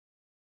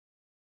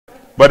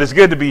But it's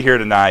good to be here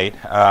tonight.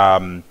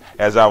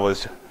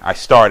 I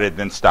started,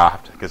 then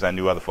stopped, because I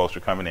knew other folks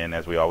were coming in,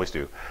 as we always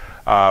do.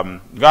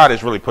 God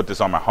has really put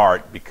this on my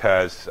heart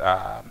because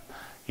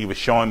he was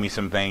showing me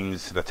some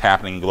things that's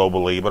happening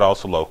globally, but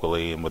also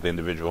locally and with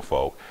individual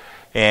folk.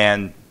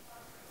 And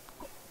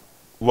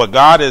what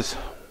God is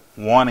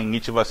wanting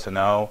each of us to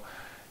know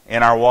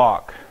in our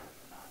walk,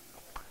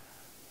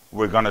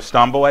 we're going to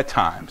stumble at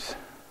times.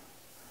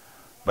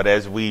 But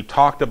as we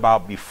talked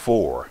about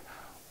before,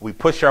 we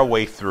push our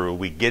way through,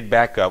 we get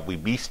back up, we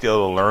be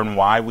still to learn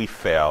why we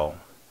fell,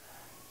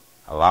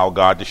 allow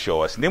God to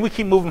show us, and then we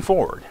keep moving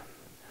forward.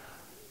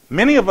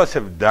 Many of us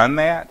have done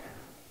that,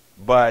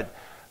 but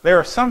there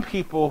are some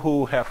people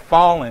who have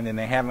fallen and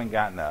they haven't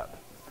gotten up.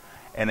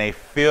 And they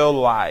feel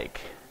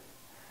like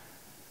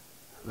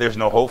there's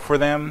no hope for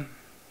them.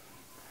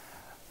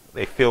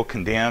 They feel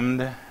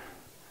condemned.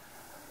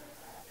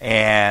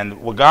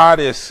 And what God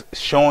is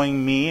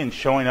showing me and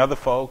showing other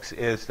folks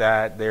is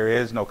that there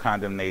is no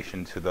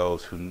condemnation to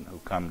those who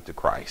come to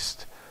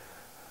Christ,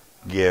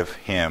 give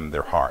him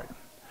their heart.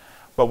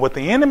 But what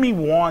the enemy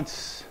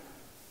wants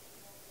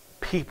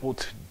people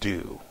to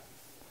do,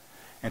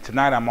 and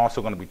tonight I'm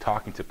also going to be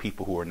talking to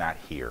people who are not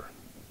here.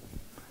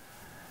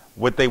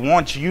 What they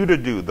want you to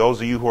do, those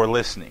of you who are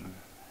listening,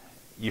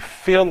 you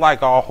feel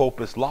like all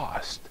hope is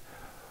lost.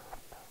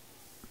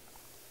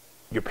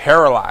 You're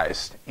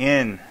paralyzed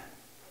in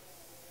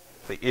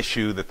the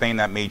issue, the thing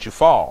that made you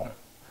fall.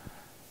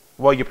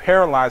 Well, you're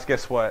paralyzed,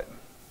 guess what?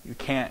 You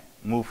can't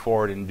move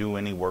forward and do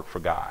any work for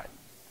God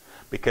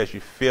because you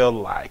feel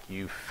like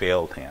you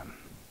failed him.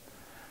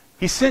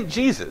 He sent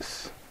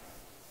Jesus,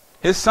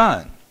 his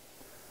son,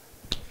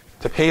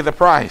 to pay the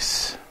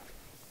price.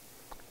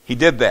 He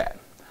did that.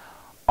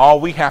 All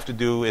we have to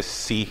do is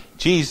see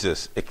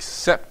Jesus,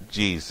 accept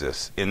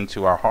Jesus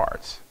into our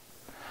hearts.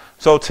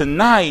 So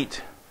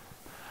tonight,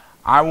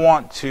 I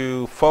want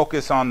to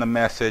focus on the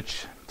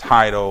message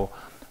titled,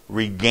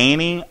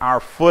 Regaining Our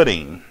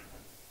Footing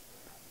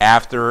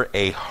After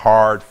a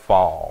Hard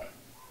Fall.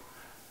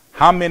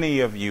 How many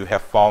of you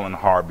have fallen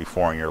hard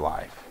before in your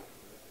life?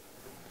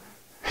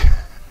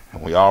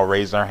 We all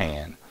raise our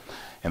hand.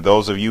 And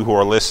those of you who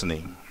are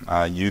listening,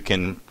 you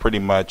can pretty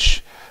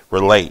much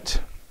relate.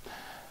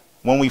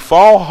 When we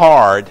fall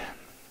hard,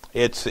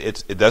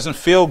 it doesn't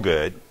feel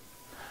good.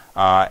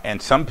 And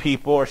some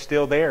people are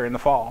still there in the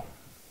fall.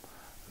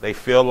 They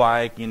feel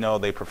like,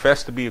 they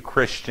profess to be a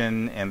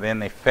Christian and then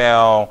they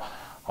fell.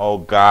 Oh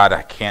God,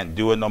 I can't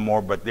do it no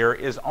more. But there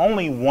is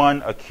only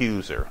one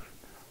accuser.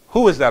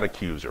 Who is that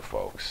accuser,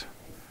 folks?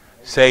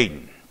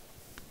 Satan.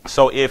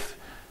 So if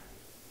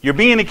you're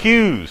being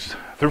accused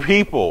through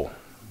people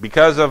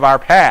because of our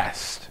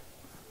past,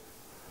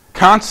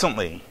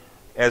 constantly,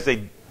 as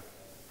they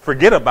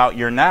forget about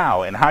your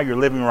now and how you're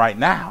living right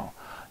now,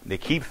 they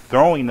keep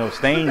throwing those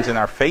things in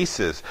our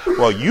faces.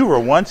 Well, you were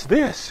once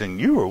this, and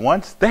you were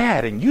once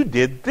that, and you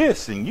did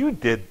this, and you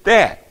did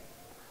that.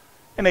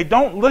 And they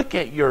don't look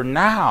at your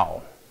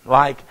now,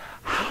 like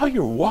how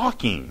you're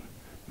walking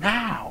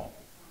now.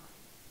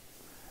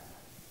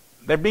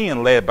 They're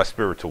being led by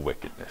spiritual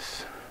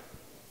wickedness.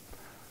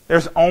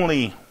 There's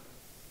only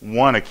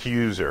one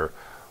accuser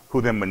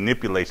who then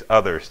manipulates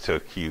others to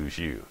accuse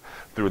you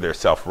through their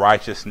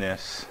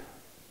self-righteousness,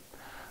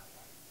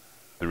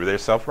 through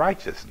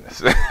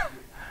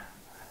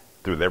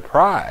their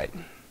pride.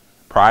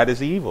 Pride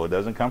is evil. It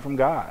doesn't come from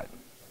God.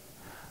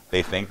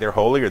 They think they're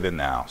holier than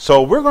thou.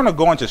 So we're going to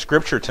go into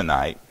Scripture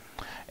tonight,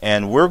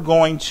 and we're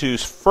going to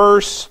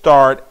first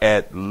start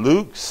at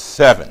Luke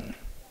 7,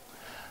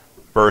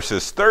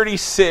 verses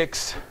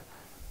 36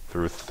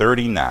 through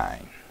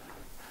 39.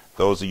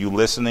 Those of you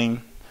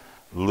listening,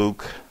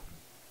 Luke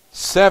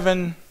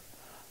 7,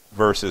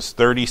 verses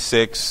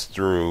 36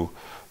 through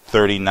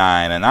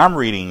 39. And I'm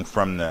reading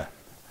from the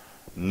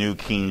New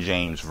King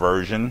James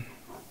Version.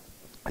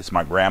 It's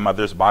my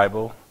grandmother's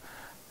Bible.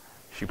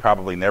 She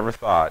probably never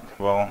thought,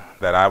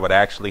 that I would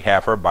actually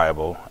have her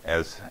Bible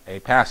as a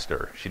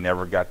pastor. She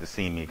never got to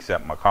see me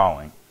except my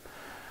calling.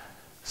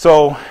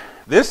 So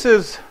this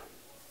is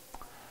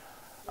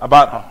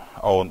about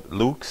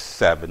Luke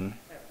 7,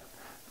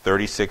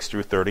 36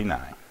 through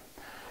 39.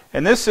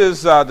 And this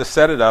is, to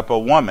set it up, a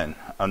woman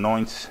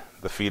anoints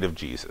the feet of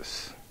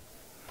Jesus.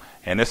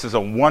 And this is a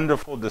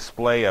wonderful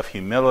display of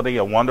humility,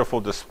 a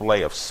wonderful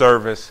display of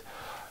service.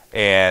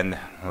 And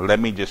let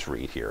me just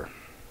read here.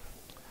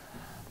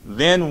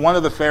 Then one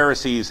of the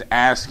Pharisees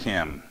asked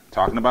him,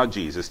 talking about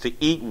Jesus, to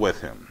eat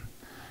with him.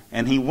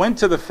 And he went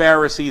to the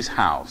Pharisee's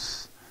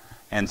house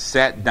and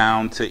sat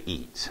down to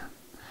eat.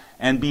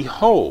 And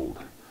behold,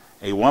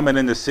 a woman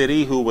in the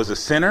city who was a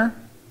sinner,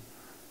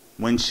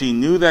 when she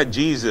knew that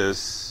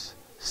Jesus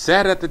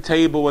sat at the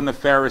table in the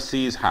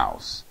Pharisee's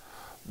house,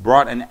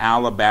 brought an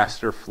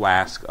alabaster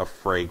flask of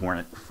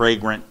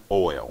fragrant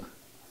oil,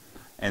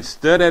 and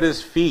stood at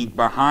his feet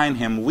behind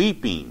him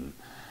weeping.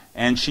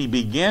 And she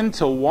began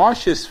to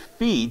wash his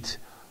feet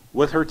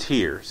with her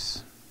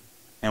tears,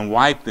 and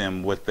wiped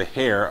them with the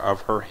hair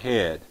of her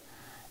head.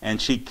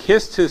 And she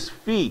kissed his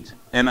feet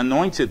and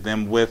anointed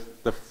them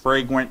with the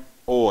fragrant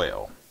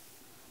oil.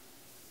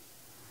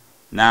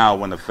 Now,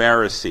 when the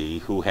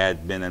Pharisee who had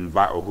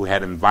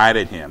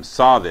invited him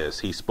saw this,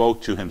 he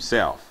spoke to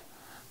himself,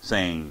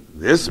 saying,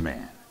 "This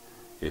man,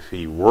 if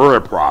he were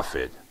a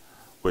prophet,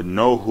 would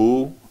know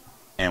who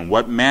and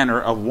what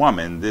manner of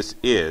woman this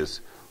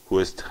is who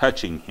is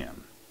touching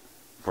him,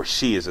 for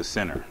she is a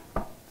sinner."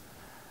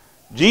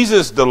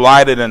 Jesus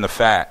delighted in the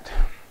fact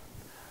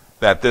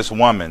that this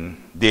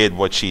woman did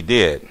what she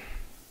did.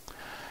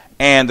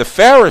 And the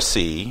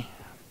Pharisee,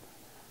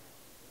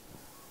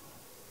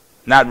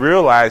 not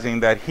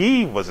realizing that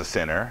he was a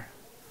sinner,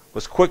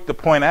 was quick to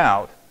point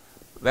out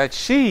that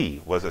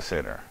she was a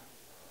sinner.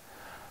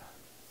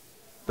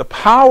 The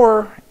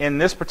power in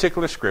this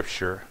particular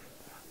scripture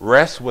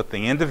rests with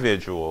the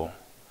individual,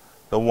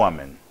 the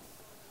woman,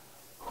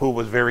 who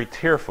was very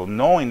tearful,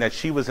 knowing that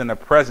she was in the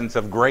presence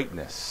of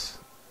greatness.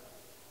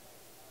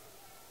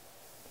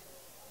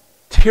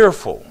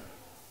 Tearful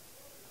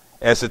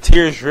as the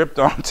tears dripped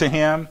onto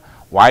him,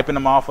 wiping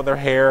them off with her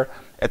hair,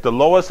 at the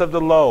lowest of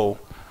the low,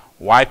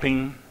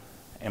 wiping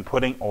and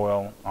putting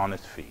oil on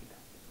his feet.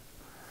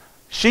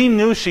 She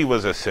knew she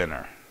was a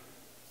sinner.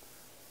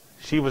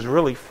 She was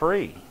really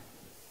free.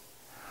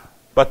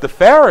 But the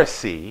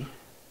Pharisee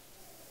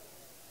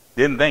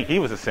didn't think he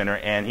was a sinner,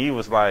 and he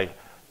was like,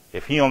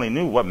 if he only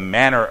knew what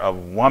manner of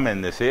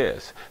woman this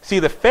is. See,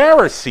 the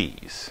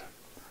Pharisees,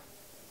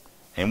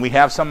 and we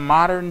have some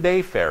modern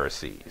day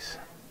Pharisees,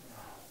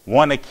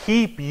 want to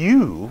keep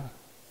you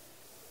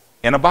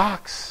in a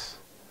box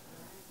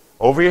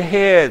over your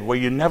head where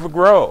you never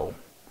grow,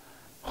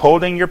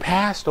 holding your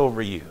past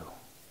over you.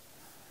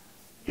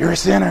 You're a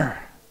sinner.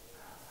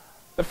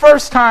 The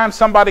first time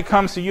somebody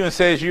comes to you and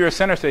says you're a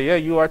sinner, say, yeah,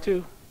 you are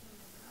too.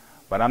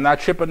 But I'm not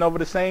tripping over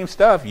the same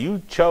stuff.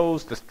 You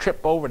chose to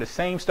trip over the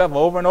same stuff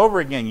over and over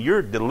again.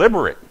 You're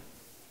deliberate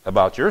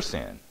about your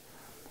sin.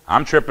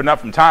 I'm tripping up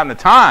from time to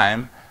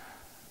time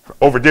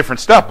over different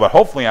stuff, but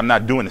hopefully I'm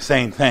not doing the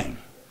same thing.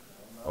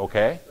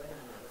 Okay?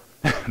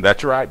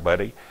 That's right,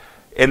 buddy.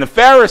 And the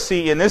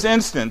Pharisee, in this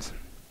instance,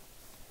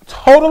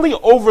 totally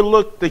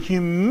overlooked the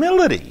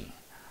humility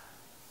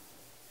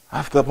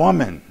of the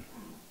woman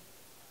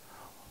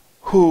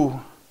who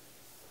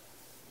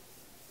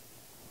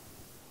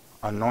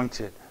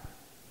anointed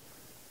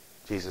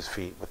Jesus'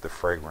 feet with the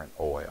fragrant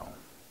oil,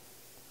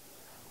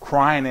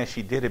 crying as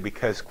she did it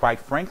because, quite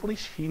frankly,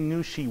 she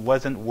knew she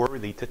wasn't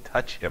worthy to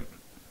touch him.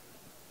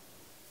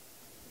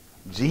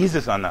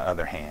 Jesus, on the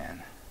other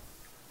hand,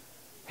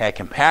 had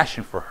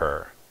compassion for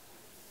her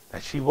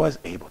that she was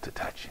able to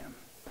touch him.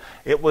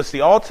 It was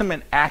the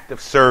ultimate act of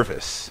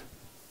service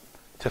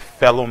to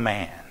fellow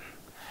man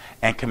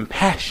and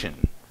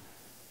compassion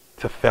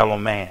to fellow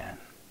man.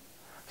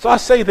 So I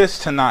say this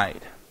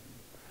tonight.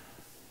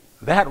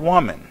 That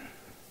woman,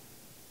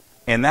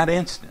 in that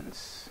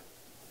instance,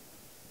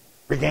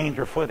 regained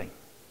her footing,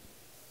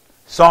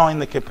 saw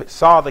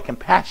the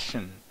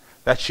compassion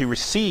that she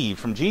received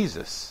from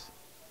Jesus,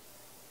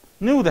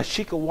 knew that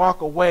she could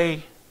walk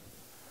away,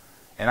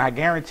 and I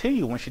guarantee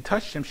you when she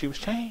touched him, she was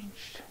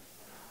changed.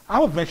 I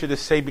would venture to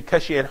say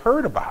because she had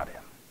heard about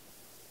him.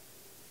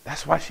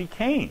 That's why she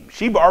came.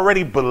 She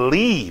already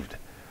believed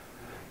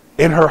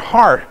in her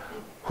heart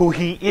who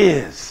he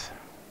is.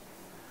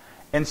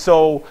 And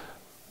so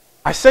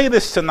I say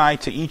this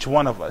tonight to each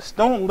one of us.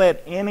 Don't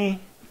let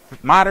any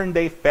modern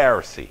day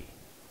Pharisee,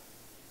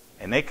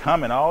 and they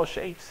come in all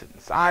shapes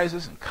and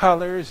sizes and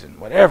colors and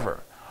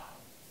whatever,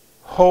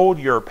 hold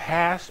your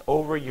past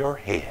over your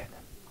head.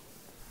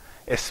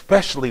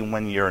 Especially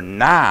when your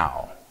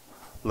now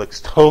looks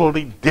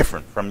totally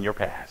different from your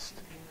past.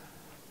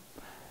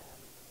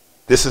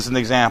 This is an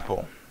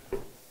example.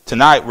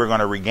 Tonight we're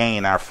going to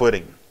regain our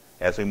footing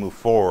as we move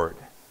forward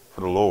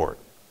for the Lord.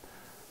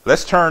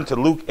 Let's turn to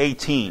Luke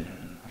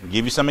 18. I'll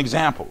give you some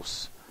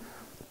examples.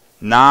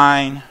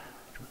 9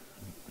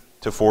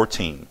 to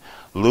 14.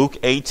 Luke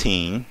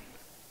 18,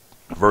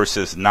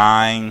 verses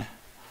 9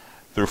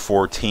 through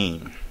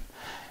 14.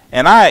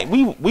 And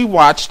we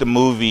watched the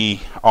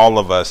movie, all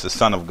of us, The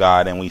Son of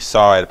God, and we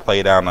saw it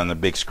played out on the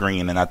big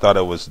screen, and I thought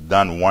it was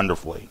done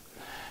wonderfully.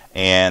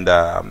 And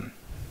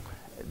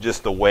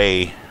just the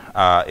way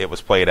it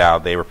was played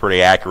out, they were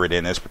pretty accurate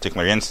in this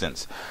particular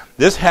instance.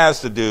 This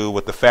has to do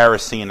with the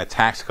Pharisee and the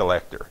tax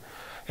collector.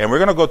 And we're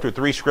going to go through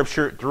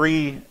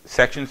three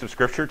sections of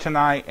Scripture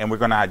tonight, and we're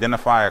going to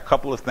identify a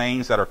couple of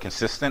things that are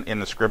consistent in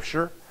the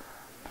Scripture.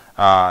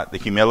 The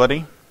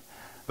humility,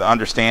 the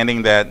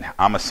understanding that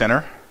I'm a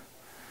sinner,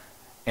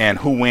 and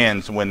who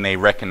wins when they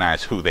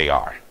recognize who they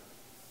are.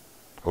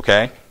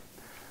 Okay?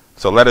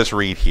 So let us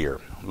read here.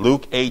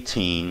 Luke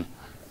 18,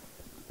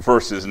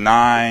 verses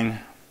 9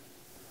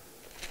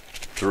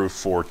 through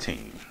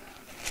 14.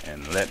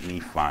 And let me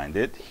find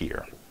it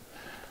here.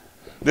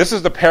 This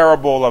is the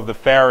parable of the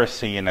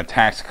Pharisee and the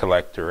tax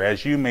collector.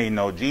 As you may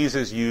know,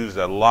 Jesus used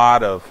a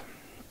lot of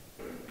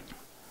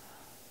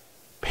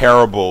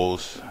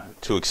parables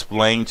to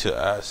explain to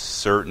us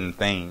certain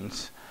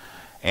things.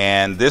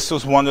 And this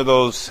was one of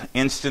those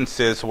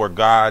instances where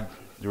God,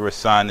 through His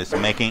Son, is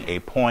making a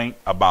point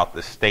about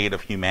the state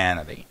of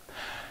humanity.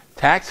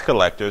 Tax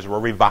collectors were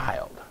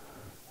reviled.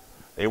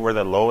 They were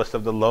the lowest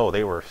of the low.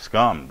 They were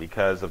scum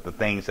because of the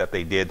things that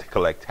they did to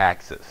collect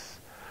taxes.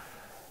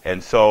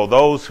 And so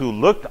those who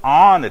looked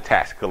on the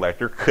tax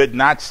collector could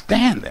not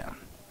stand them,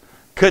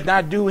 could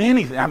not do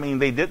anything. I mean,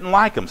 they didn't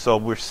like them. So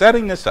we're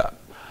setting this up.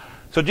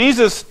 So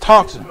Jesus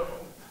talks.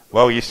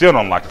 Well, you still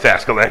don't like the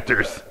tax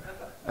collectors.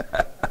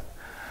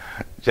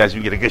 Jazz,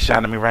 you can get a good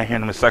shot of me right here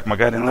and I'm going to suck my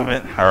gut in a little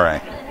bit? All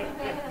right.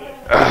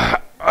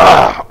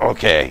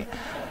 Okay.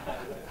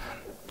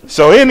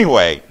 So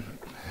anyway,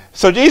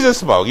 so Jesus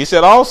spoke. He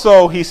said,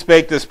 also he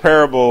spake this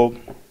parable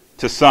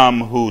to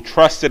some who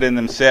trusted in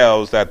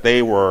themselves that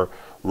they were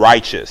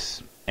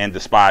righteous and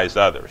despised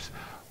others.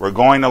 We're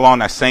going along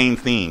that same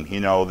theme.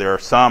 You know, there are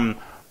some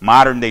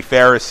modern day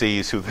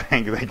Pharisees who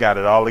think they got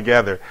it all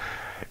together.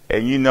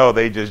 And you know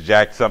they just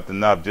jacked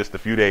something up just a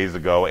few days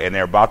ago and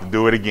they're about to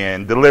do it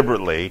again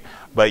deliberately,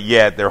 but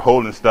yet they're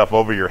holding stuff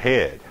over your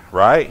head,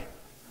 right?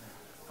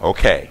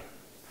 Okay.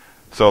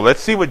 So let's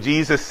see what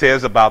Jesus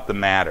says about the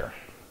matter.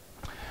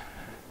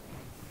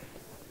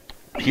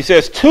 He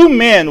says, 2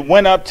 men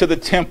went up to the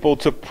temple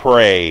to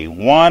pray,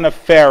 one a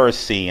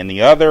Pharisee and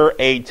the other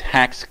a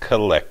tax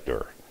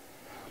collector.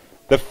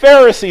 The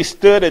Pharisee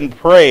stood and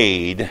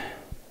prayed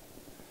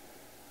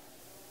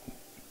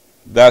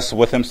thus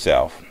with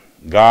himself,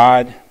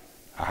 God,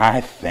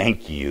 I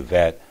thank you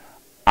that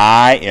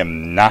I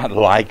am not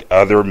like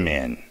other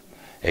men,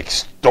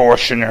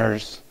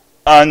 extortioners,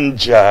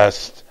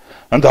 unjust,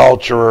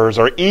 adulterers,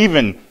 or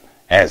even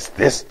as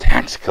this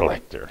tax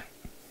collector.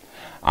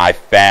 I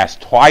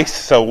fast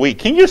twice a week.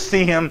 Can you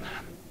see him?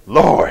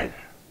 Lord.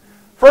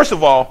 First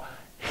of all,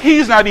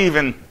 he's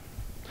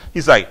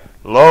like,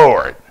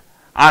 Lord,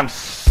 I'm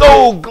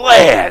so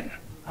glad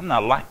I'm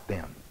not like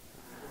them.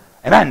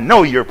 And I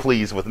know you're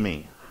pleased with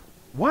me.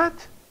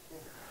 What?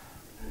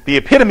 The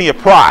epitome of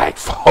pride,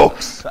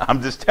 folks.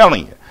 I'm just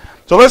telling you.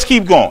 So let's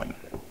keep going.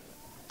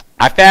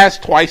 I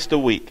fast twice a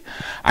week.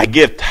 I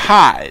give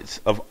tithes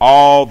of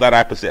all that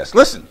I possess.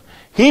 Listen,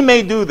 he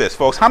may do this,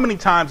 folks. How many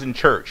times in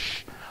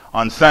church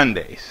on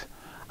Sundays,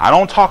 I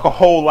don't talk a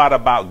whole lot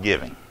about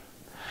giving.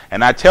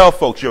 And I tell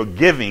folks, your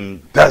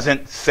giving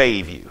doesn't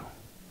save you.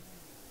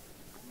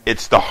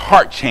 It's the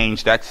heart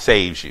change that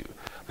saves you.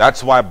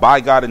 That's why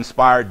By God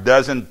Inspired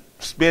doesn't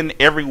spend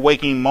every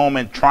waking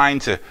moment trying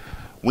to.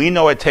 We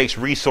know it takes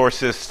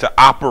resources to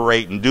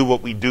operate and do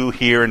what we do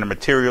here and the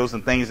materials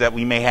and things that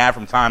we may have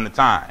from time to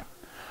time.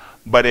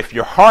 But if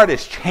your heart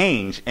is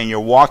changed and you're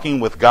walking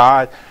with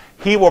God,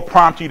 he will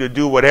prompt you to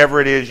do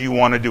whatever it is you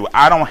want to do.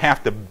 I don't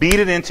have to beat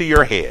it into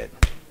your head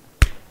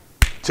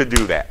to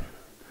do that.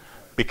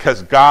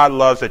 Because God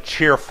loves a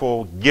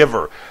cheerful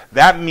giver.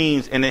 That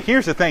means, and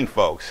here's the thing,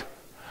 folks.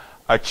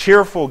 A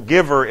cheerful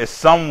giver is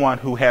someone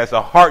who has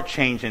a heart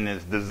change and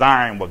is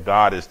desiring what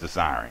God is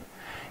desiring.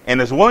 And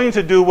is willing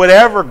to do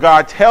whatever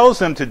God tells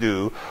them to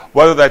do,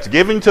 whether that's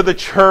giving to the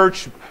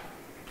church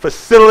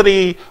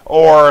facility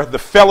or the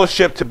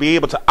fellowship to be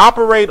able to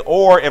operate,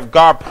 or if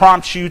God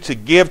prompts you to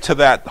give to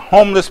that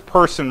homeless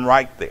person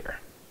right there,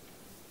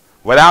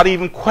 without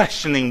even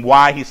questioning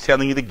why he's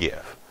telling you to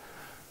give.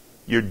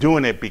 You're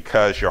doing it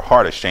because your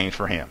heart has changed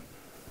for him.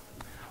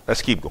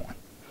 Let's keep going.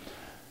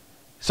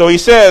 So he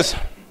says,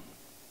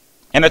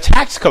 and a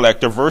tax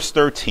collector, verse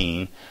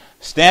 13,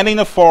 standing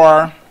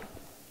afar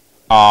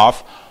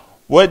off,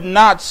 would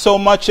not so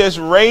much as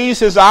raise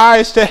his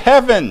eyes to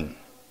heaven,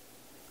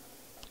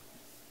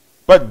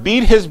 but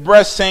beat his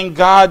breast, saying,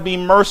 God, be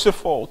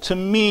merciful to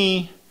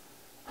me,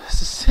 a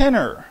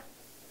sinner.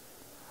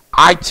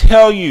 I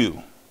tell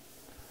you,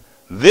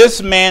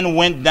 this man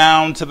went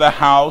down to the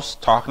house,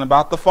 talking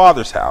about the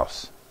Father's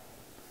house,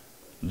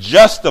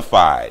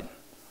 justified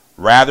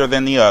rather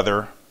than the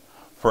other.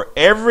 For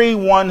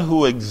everyone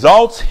who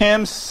exalts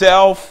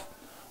himself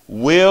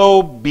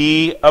will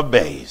be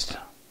abased,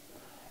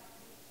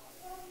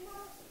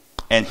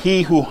 and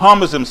he who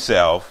humbles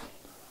himself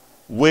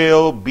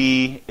will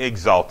be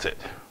exalted.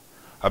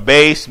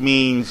 Abased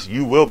means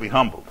you will be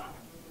humbled.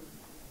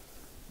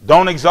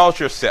 Don't exalt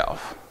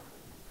yourself.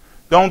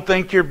 Don't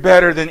think you're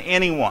better than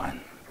anyone.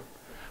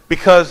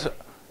 Because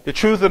the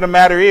truth of the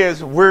matter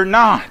is, we're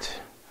not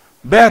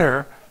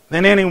better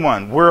than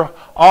anyone. We're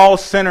all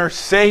sinners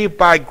saved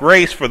by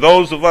grace for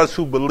those of us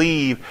who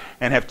believe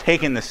and have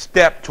taken the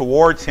step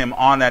towards him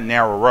on that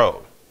narrow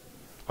road.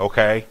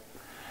 Okay?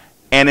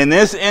 And in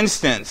this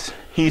instance,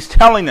 he's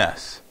telling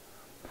us,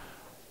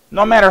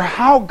 no matter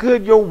how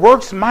good your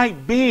works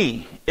might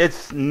be,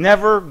 it's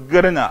never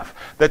good enough.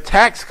 The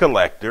tax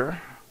collector,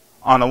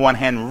 on the one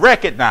hand,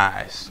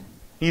 recognized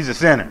he's a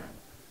sinner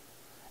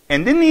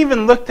and didn't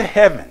even look to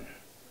heaven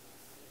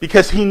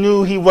because he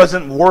knew he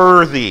wasn't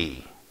worthy.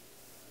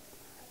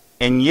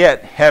 And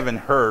yet heaven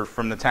heard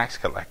from the tax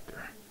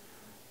collector.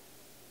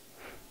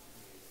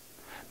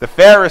 The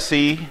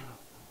Pharisee,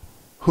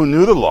 who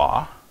knew the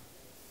law,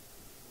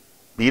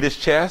 beat his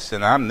chest,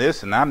 and I'm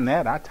this and I'm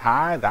that. I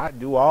tithe, I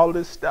do all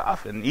this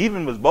stuff, and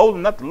even was bold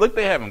enough to look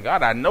to heaven.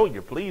 God, I know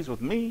you're pleased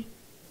with me.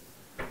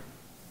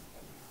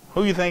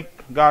 Who you think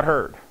God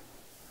heard?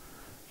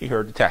 He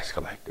heard the tax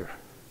collector.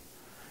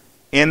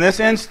 In this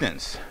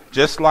instance,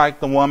 just like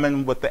the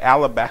woman with the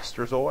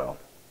alabaster oil,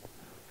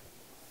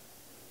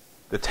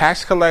 the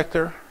tax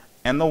collector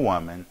and the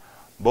woman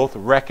both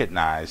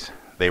recognized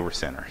they were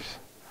sinners.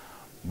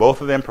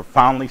 Both of them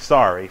profoundly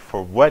sorry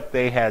for what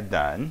they had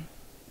done.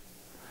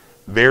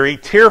 Very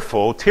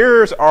tearful.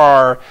 Tears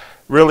are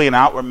really an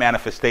outward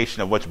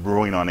manifestation of what's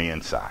brewing on the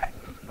inside.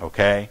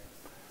 Okay?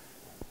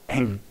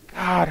 And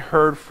God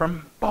heard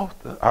from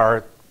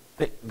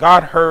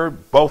God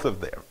heard both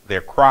of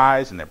their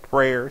cries and their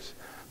prayers.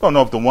 Don't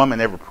know if the woman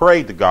ever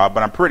prayed to God,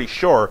 but I'm pretty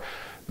sure,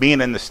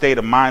 being in the state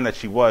of mind that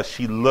she was,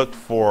 she looked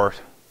for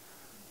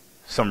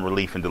some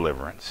relief and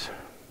deliverance.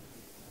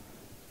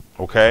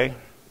 Okay?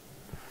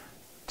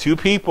 Two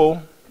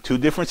people, two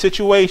different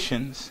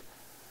situations.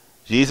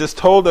 Jesus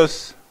told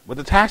us with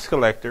the tax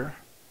collector,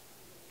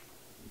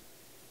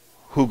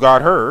 who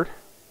God heard.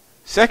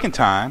 Second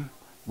time,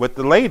 with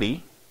the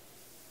lady,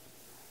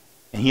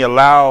 and he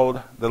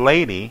allowed the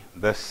lady,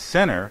 the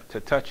sinner, to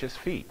touch his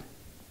feet.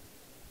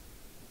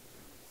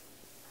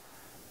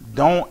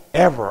 Don't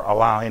ever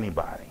allow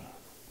anybody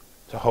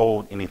to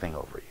hold anything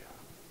over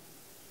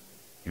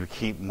you. You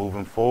keep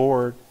moving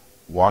forward,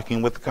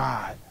 walking with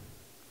God,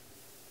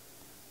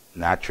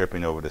 not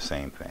tripping over the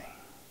same thing.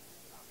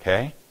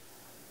 Okay?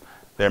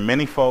 There are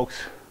many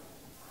folks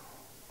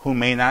who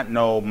may not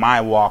know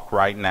my walk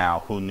right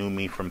now who knew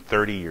me from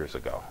 30 years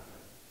ago.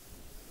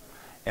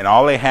 And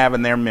all they have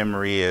in their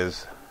memory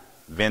is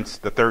Vince,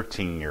 the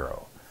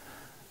 13-year-old.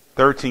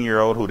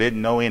 13-year-old who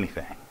didn't know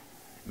anything.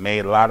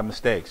 Made a lot of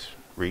mistakes.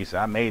 Reese,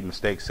 I made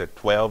mistakes at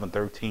 12 and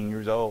 13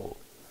 years old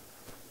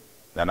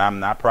that I'm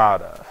not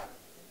proud of.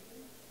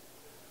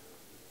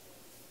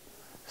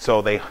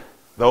 So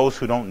those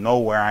who don't know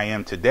where I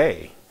am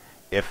today,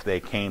 if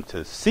they came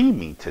to see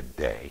me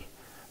today,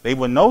 they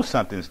would know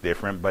something's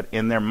different, but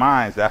in their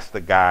minds, that's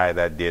the guy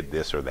that did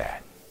this or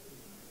that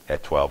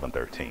at 12 and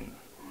 13.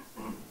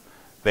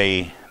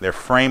 Their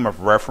frame of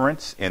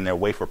reference and their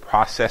way for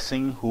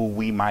processing who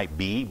we might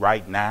be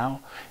right now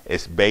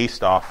is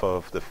based off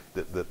of the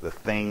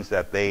things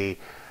that they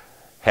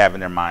have in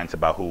their minds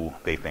about who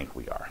they think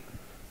we are.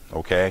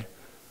 Okay?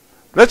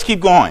 Let's keep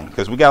going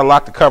because we got a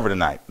lot to cover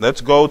tonight.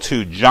 Let's go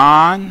to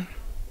John,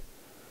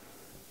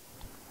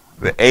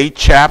 the 8th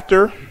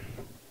chapter,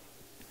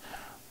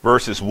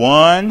 verses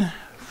 1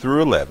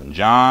 through 11.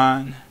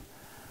 John,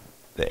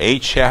 the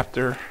 8th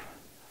chapter,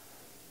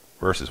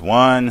 verses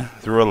 1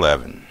 through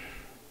 11.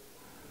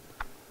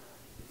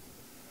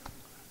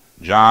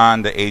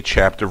 John, the 8th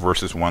chapter,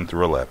 verses 1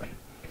 through 11.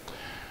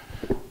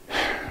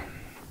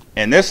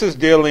 And this is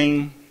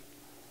dealing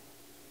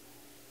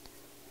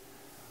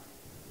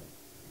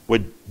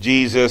with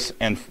Jesus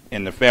and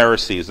the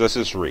Pharisees. Let's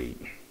just read.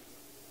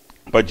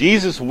 But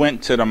Jesus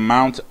went to the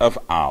Mount of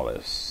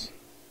Olives.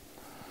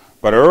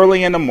 But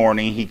early in the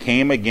morning he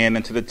came again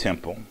into the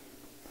temple.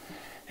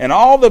 And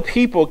all the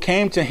people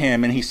came to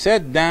him, and he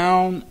sat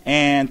down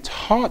and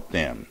taught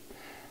them.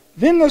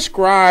 Then the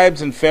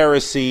scribes and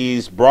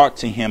Pharisees brought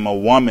to him a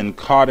woman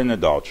caught in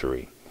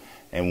adultery.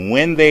 And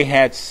when they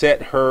had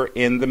set her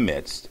in the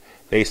midst,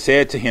 they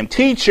said to him,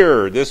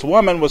 Teacher, this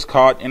woman was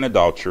caught in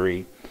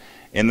adultery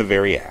in the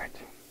very act.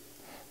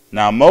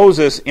 Now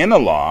Moses in the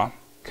law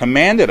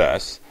commanded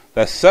us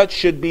that such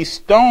should be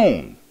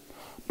stoned.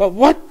 But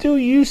what do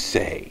you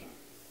say?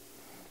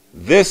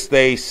 This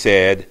they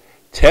said,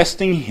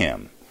 testing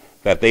him,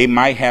 that they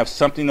might have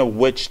something of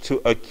which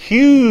to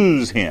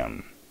accuse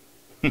him.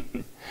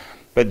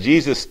 But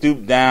Jesus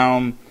stooped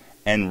down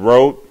and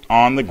wrote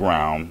on the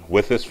ground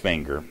with his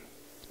finger,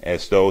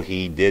 as though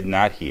he did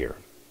not hear.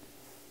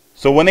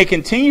 So when they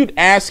continued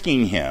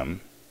asking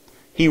him,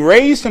 he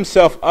raised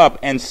himself up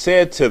and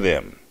said to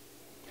them,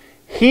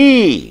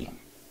 He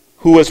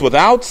who is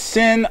without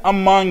sin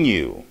among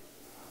you,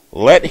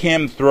 let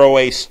him throw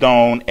a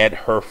stone at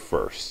her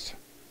first.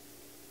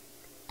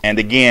 And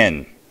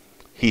again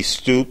he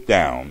stooped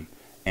down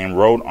and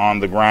wrote on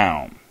the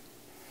ground.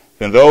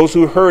 Then those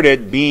who heard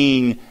it,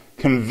 being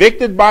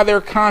convicted by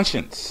their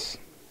conscience,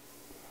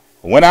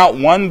 went out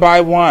one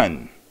by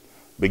one,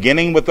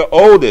 beginning with the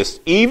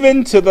oldest,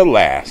 even to the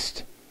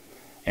last.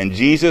 And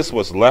Jesus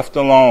was left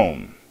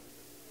alone,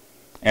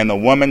 and the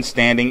woman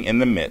standing in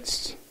the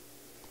midst.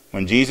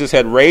 When Jesus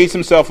had raised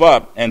himself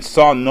up and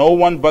saw no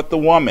one but the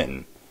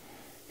woman,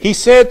 he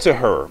said to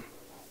her,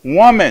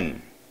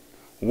 Woman,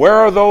 where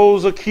are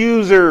those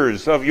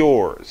accusers of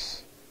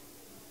yours?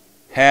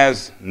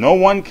 Has no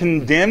one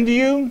condemned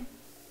you?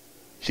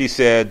 She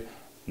said,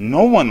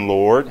 No one,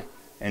 Lord.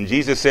 And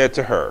Jesus said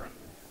to her,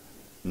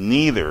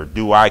 Neither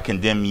do I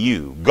condemn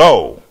you.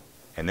 Go,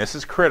 and this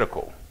is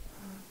critical,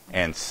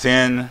 and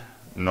sin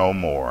no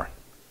more.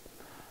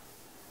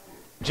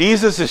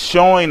 Jesus is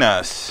showing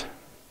us,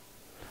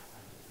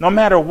 no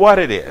matter what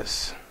it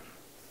is,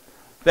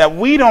 that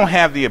we don't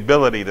have the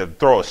ability to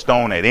throw a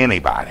stone at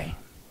anybody.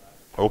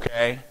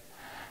 Okay?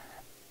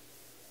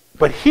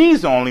 But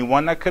he's the only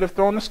one that could have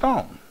thrown the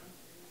stone.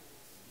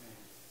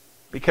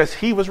 Because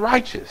he was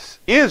righteous,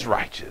 is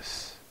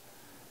righteous.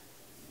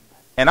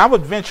 And I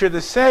would venture to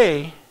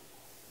say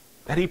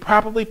that he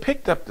probably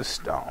picked up the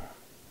stone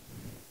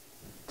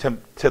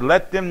to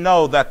let them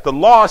know that the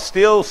law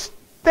still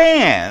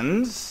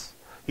stands,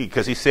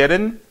 because he said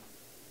in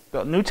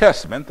the New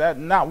Testament that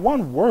not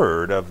one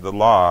word of the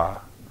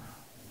law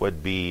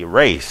would be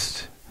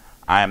erased.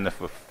 I am the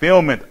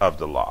fulfillment of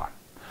the law.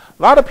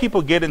 A lot of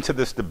people get into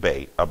this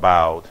debate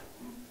about,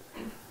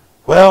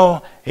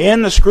 well,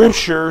 in the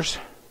scriptures,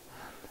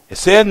 it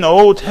said in the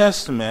Old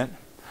Testament,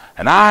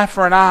 an eye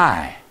for an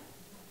eye,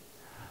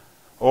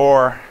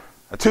 or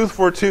a tooth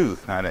for a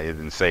tooth. I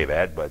didn't say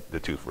that, but the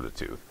tooth for the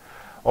tooth.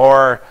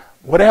 Or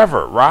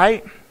whatever,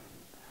 right?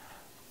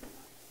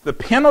 The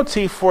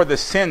penalty for the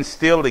sin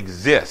still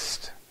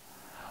exists,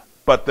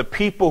 but the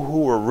people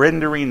who were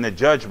rendering the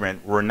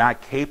judgment were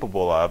not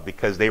capable of,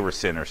 because they were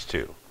sinners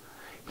too.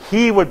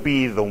 He would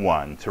be the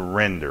one to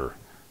render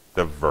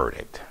the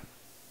verdict.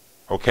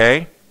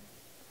 Okay?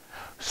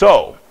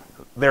 So,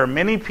 there are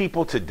many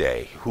people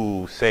today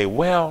who say,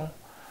 well,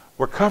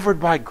 we're covered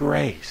by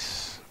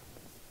grace.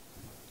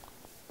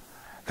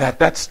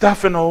 That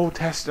stuff in the Old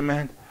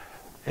Testament,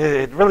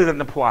 it really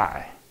doesn't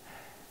apply.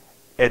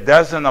 It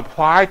doesn't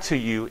apply to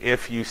you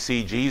if you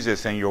see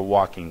Jesus and you're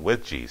walking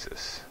with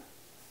Jesus.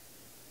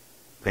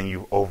 Then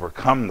you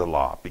overcome the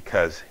law,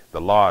 because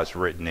the law is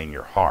written in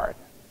your heart.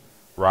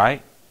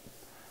 Right?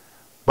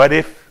 But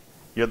if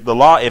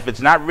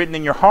it's not written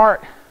in your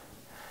heart,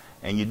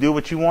 and you do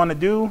what you want to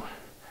do,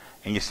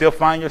 and you still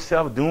find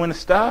yourself doing the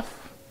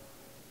stuff,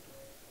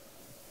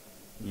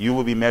 you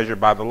will be measured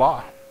by the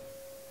law.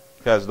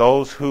 Because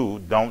those who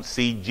don't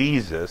see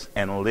Jesus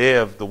and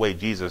live the way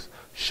Jesus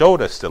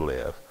showed us to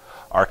live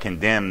are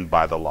condemned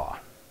by the law.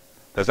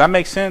 Does that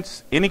make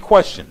sense? Any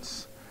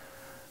questions?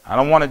 I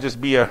don't want to just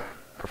be a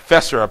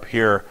professor up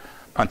here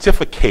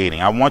pontificating.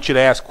 I want you to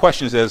ask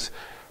questions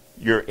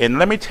and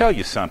let me tell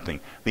you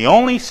something. The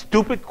only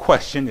stupid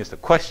question is the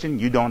question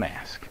you don't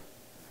ask.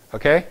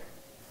 Okay?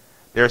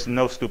 There's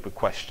no stupid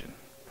question.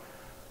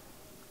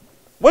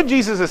 What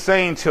Jesus is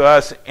saying to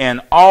us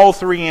in all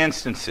three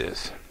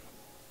instances: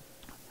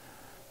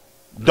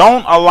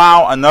 don't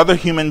allow another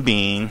human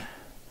being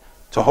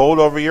to hold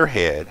over your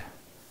head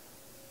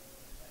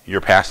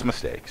your past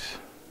mistakes.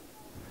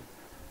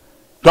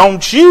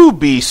 Don't you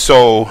be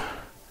so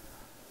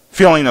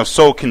feeling of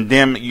so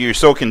condemned, you're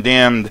so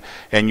condemned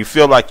and you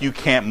feel like you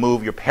can't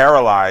move, you're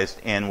paralyzed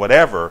in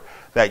whatever,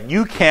 that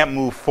you can't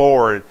move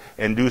forward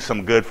and do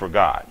some good for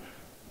God.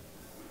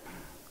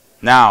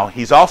 Now,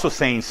 he's also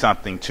saying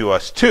something to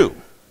us too.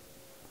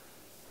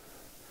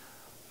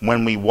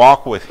 When we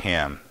walk with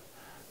him,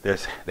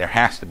 there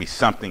has to be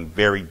something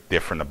very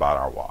different about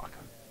our walk.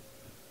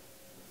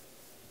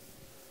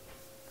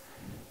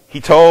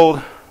 He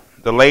told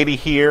the lady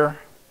here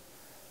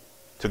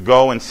to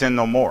go and sin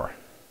no more.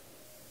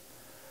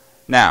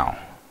 Now,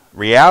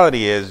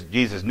 reality is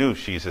Jesus knew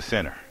she's a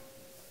sinner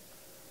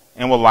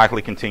and will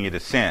likely continue to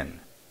sin.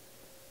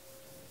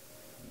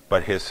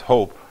 But his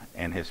hope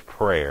and his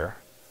prayer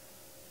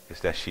is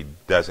that she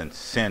doesn't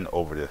sin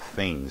over the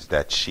things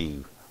that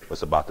she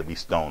was about to be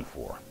stoned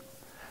for.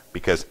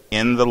 Because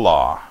in the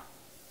law,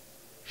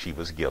 she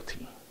was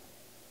guilty.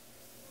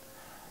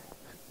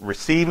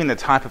 Receiving the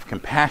type of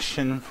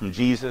compassion from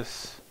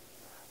Jesus,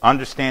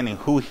 understanding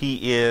who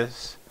he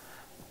is,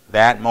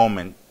 that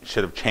moment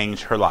should have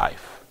changed her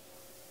life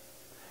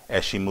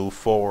as she moved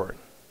forward.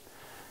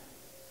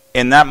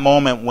 In that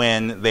moment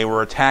when they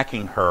were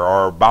attacking her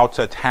or about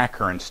to attack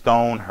her and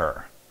stone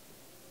her,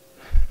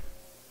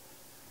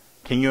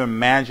 can you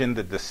imagine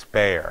the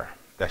despair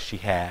that she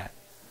had?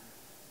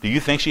 Do you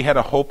think she had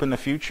a hope in the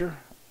future?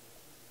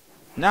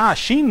 Nah,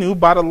 she knew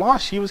by the law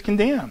she was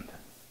condemned.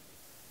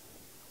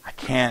 I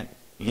can't,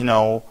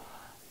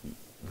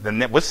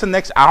 what's the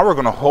next hour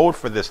going to hold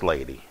for this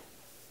lady?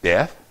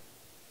 Death?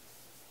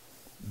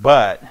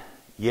 But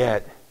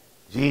yet,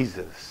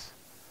 Jesus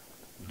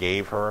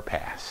gave her a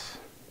pass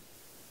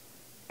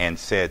and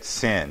said,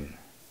 sin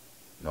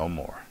no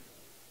more.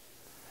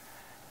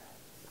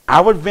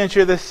 I would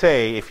venture to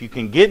say, if you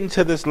can get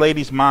into this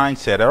lady's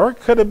mindset, or it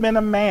could have been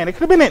a man, it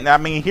could have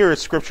been, here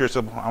is scripture, so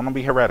I don't want to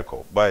be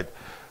heretical, but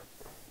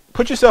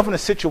put yourself in a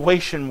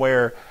situation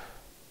where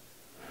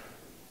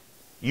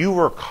you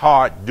were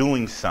caught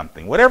doing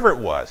something, whatever it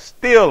was,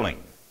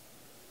 stealing,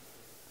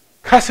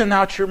 cussing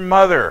out your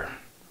mother,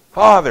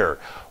 father,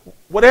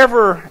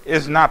 whatever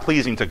is not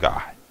pleasing to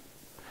God,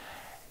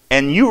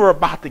 and you were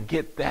about to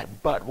get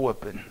that butt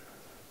whooping.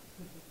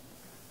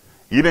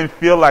 You didn't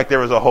feel like there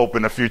was a hope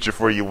in the future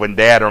for you when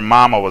dad or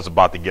mama was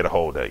about to get a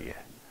hold of you.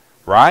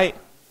 Right?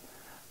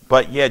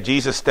 But yet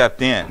Jesus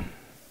stepped in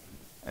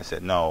and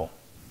said, no,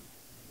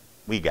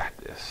 we got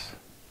this.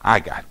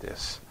 I got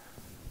this.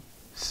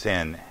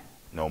 Sin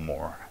no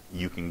more.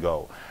 You can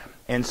go.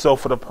 And so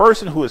for the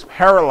person who is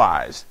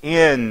paralyzed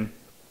in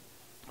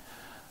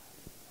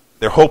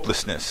their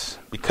hopelessness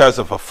because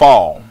of a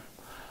fall,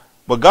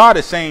 what God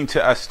is saying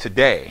to us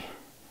today,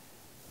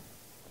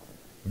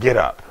 get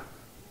up.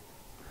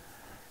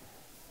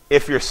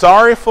 If you're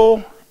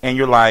sorrowful and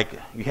you're like,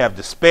 you have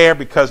despair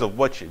because of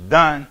what you've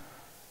done,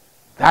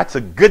 that's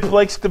a good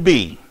place to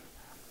be,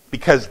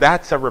 because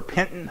that's a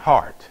repentant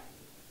heart.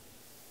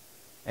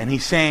 And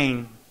he's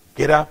saying,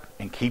 Get up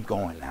and keep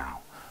going now.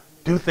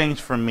 Do things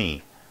for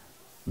me.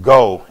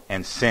 Go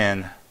and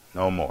sin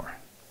no more.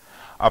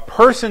 A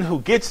person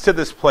who gets to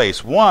this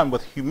place, one,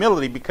 with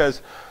humility,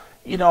 because,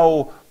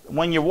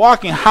 when you're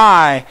walking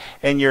high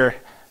and you're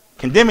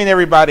condemning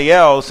everybody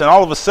else, and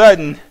all of a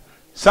sudden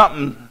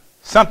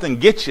something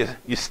gets you,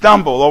 you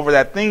stumble over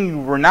that thing you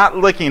were not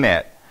looking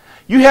at.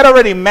 You had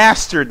already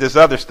mastered this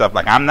other stuff.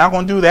 Like, I'm not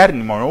going to do that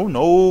anymore. Oh,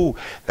 no,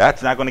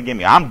 that's not going to get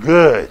me. I'm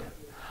good.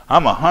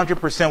 I'm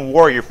 100%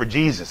 warrior for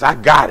Jesus. I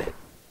got it.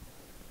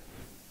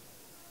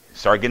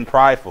 Start getting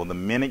prideful. The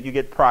minute you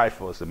get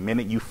prideful is the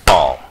minute you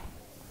fall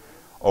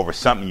over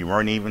something you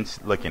weren't even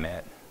looking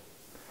at.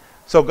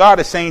 So God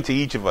is saying to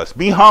each of us,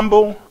 be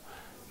humble,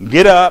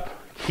 get up,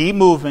 keep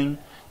moving,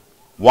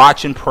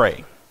 watch and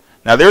pray.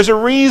 Now, there's a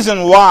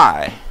reason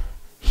why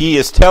he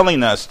is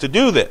telling us to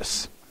do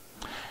this.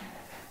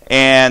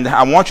 And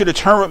I want you to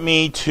turn with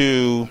me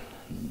to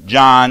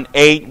John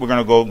 8. We're going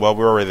to go,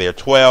 we're already there,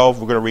 12.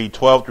 We're going to read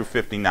 12 through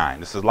 59.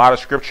 This is a lot of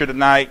scripture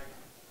tonight.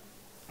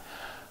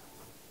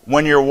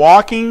 When you're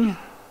walking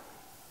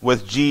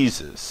with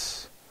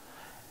Jesus,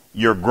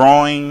 you're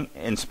growing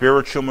in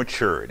spiritual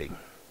maturity.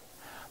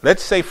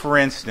 Let's say, for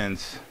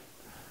instance,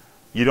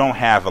 you don't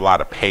have a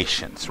lot of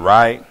patience,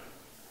 right?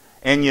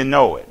 And you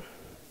know it.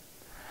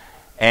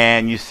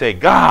 And you say,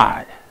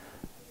 God,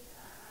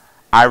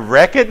 I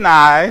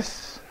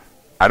recognize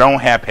I don't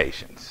have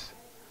patience.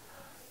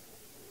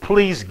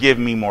 Please give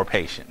me more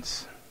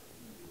patience.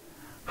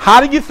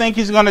 How do you think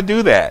he's going to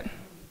do that?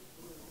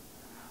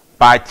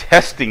 By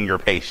testing your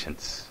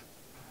patience.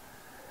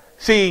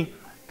 See,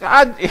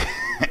 God,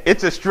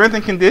 it's a strength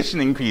and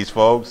conditioning piece,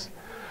 folks.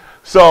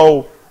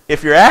 So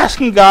if you're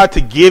asking God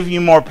to give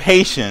you more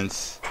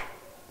patience,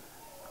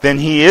 then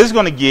he is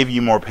going to give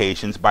you more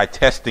patience by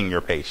testing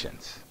your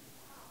patience.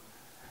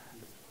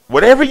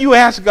 Whatever you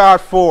ask God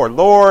for,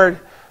 Lord,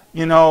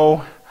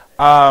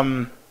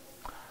 I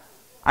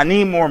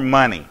need more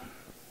money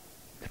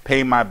to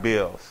pay my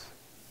bills.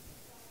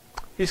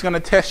 He's going to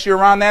test you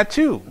around that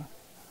too.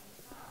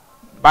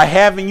 By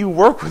having you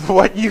work with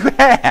what you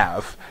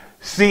have.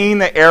 Seeing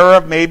the error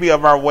maybe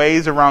of our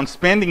ways around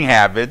spending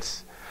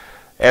habits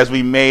as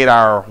we made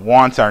our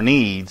wants our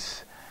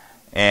needs,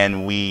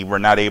 and we were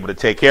not able to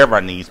take care of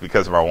our needs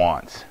because of our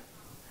wants.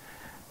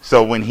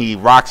 So when he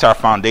rocks our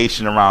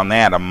foundation around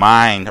that,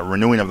 a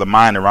renewing of the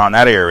mind around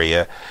that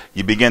area,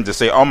 you begin to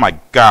say, oh my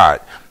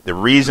God, the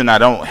reason I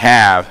don't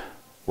have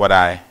what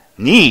I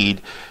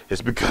need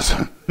is because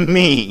of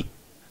me.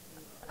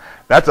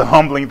 That's a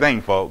humbling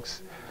thing,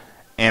 folks.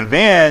 And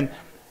then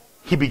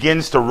he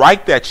begins to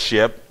right that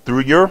ship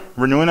through your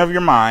renewing of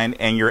your mind,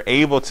 and you're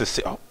able to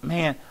say, oh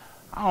man,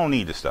 I don't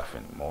need this stuff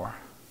anymore.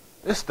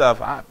 This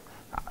stuff, I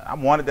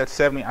wanted that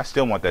 70, I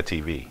still want that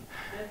TV.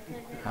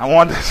 I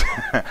want this.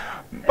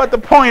 But the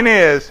point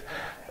is,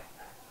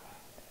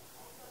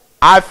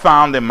 I've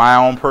found in my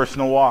own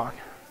personal walk,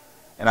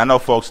 and I know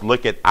folks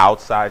look at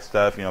outside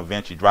stuff,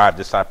 Vince, you drive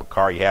this type of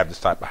car, you have this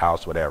type of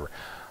house, whatever.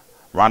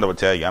 Rhonda will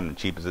tell you I'm the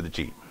cheapest of the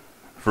cheap,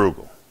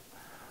 frugal.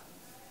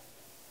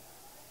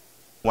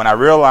 When I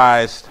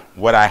realized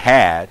what I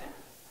had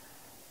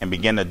and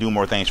began to do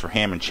more things for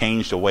him and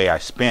change the way I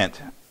spent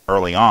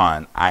early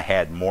on, I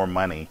had more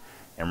money,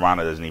 and Rhonda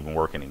doesn't even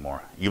work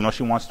anymore. Even though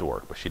she wants to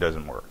work, but she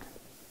doesn't work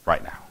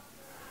right now.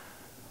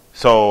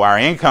 So our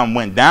income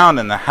went down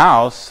in the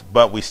house,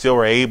 but we still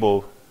were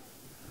able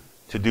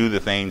to do the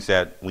things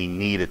that we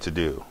needed to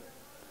do.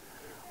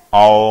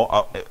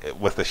 All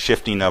with the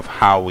shifting of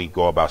how we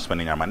go about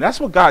spending our money. That's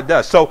what God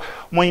does. So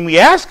when we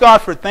ask God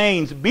for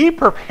things, be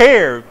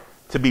prepared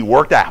to be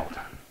worked out.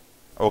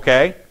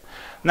 Okay?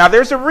 Now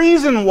there's a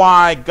reason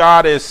why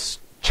God is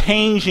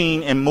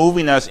changing and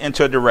moving us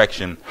into a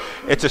direction.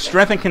 It's a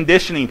strength and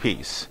conditioning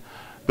piece.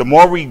 The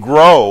more we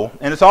grow,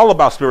 and it's all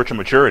about spiritual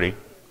maturity.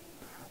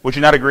 Would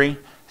you not agree?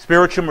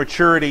 Spiritual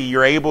maturity,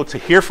 you're able to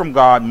hear from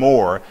God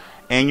more,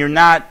 and you're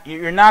not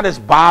as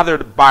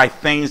bothered by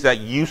things that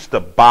used to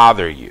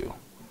bother you.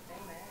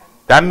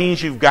 That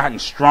means you've gotten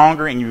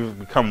stronger and you've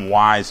become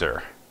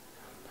wiser.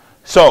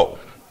 So,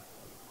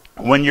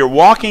 when you're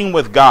walking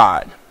with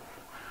God,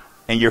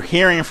 and you're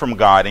hearing from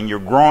God, and you're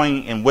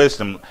growing in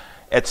wisdom,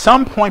 at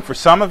some point for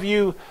some of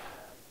you,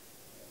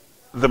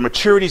 the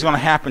maturity is going to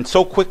happen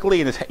so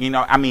quickly, and in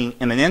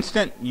an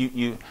instant,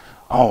 you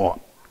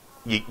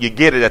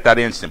get it at that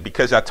instant.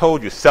 Because I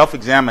told you,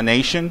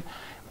 self-examination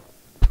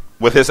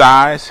with his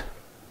eyes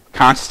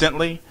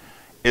constantly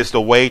is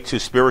the way to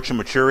spiritual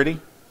maturity.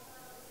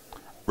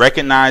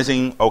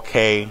 Recognizing,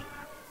 okay,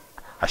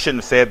 I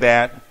shouldn't have said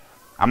that.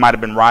 I might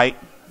have been right,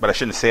 but I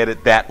shouldn't have said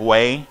it that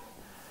way.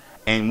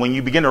 And when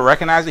you begin to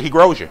recognize it, he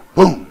grows you.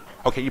 Boom.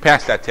 Okay, you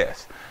passed that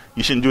test.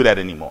 You shouldn't do that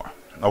anymore.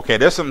 Okay,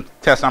 there's some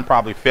tests I'm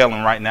probably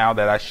failing right now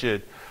that I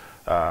should.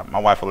 My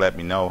wife will let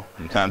me know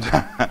sometimes.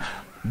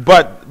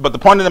 But the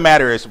point of the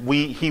matter is,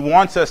 he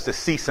wants us to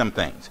see some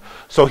things.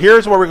 So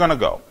here's where we're going to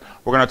go.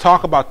 We're going to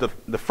talk about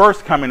the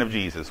first coming of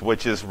Jesus,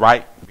 which is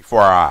right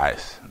before our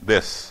eyes.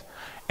 This.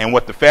 And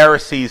what the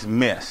Pharisees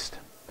missed.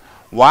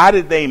 Why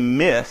did they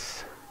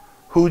miss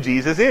who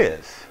Jesus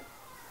is?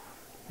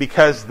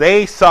 because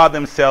they saw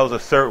themselves a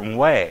certain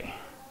way.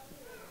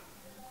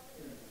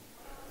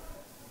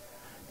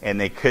 And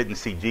they couldn't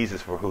see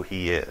Jesus for who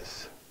he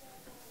is.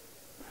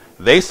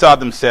 They saw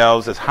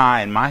themselves as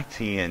high and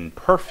mighty and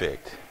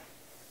perfect.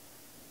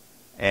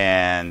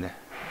 And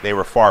they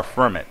were far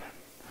from it.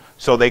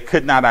 So they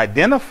could not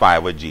identify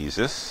with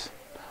Jesus,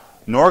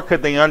 nor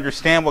could they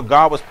understand what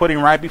God was putting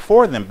right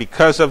before them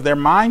because of their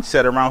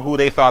mindset around who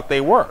they thought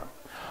they were.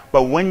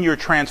 But when you're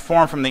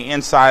transformed from the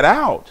inside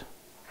out,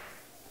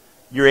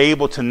 you're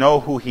able to know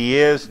who he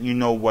is. You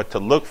know what to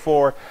look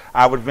for.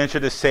 I would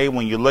venture to say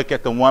when you look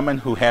at the woman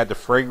who had the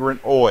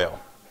fragrant oil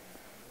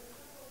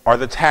or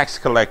the tax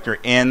collector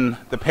in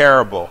the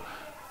parable,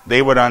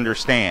 they would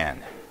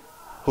understand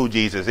who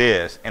Jesus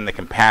is and the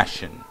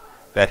compassion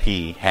that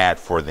he had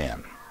for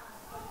them.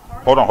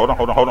 Hold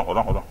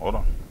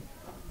on.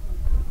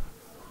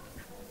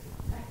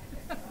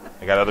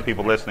 I got other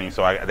people listening,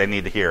 so they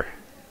need to hear.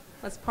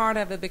 Was part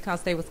of it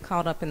because they was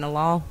caught up in the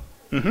law?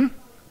 Mm-hmm.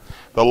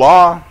 The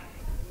law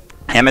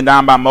handed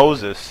down by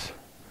Moses,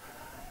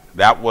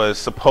 that was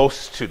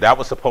supposed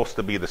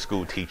to be the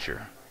school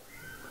teacher,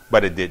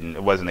 but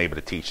it wasn't able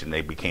to teach, and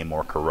they became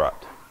more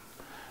corrupt.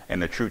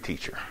 And the true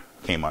teacher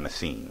came on the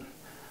scene.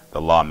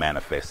 The law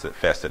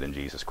manifested in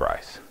Jesus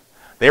Christ.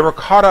 They were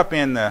caught up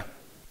in the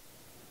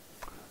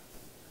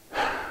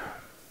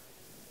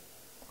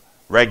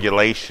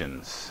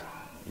regulations.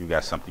 You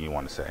got something you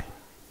want to say?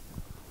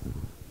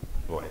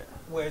 Go ahead.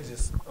 Well,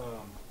 just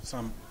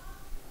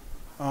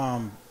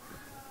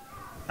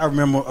I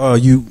remember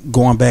you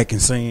going back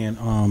and saying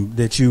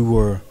that you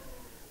were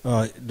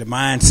the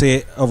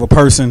mindset of a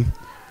person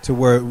to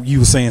where you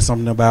were saying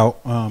something about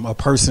a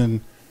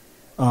person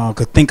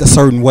could think a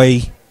certain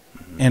way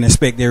and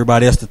expect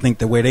everybody else to think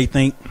the way they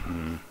think.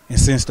 Mm-hmm. And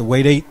since the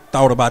way they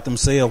thought about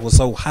themselves was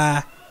so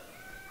high,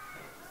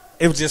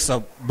 it was just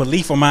a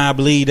belief of mine. I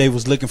believe they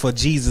was looking for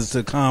Jesus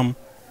to come.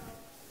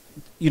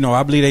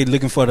 I believe they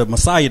looking for the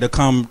Messiah to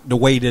come the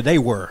way that they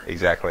were.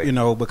 Exactly.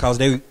 Because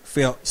they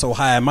felt so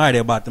high and mighty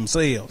about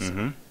themselves.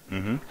 Mm-hmm.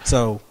 Mm-hmm.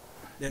 So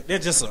they're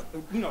just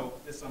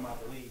that's something I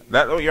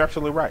believe. You're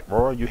absolutely right.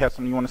 Roy, you have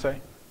something you want to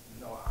say?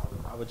 No,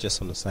 I was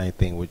just on the same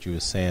thing what you were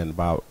saying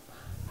about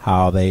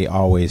how they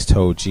always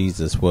told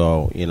Jesus,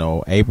 well,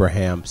 not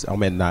Abraham,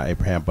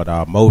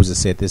 but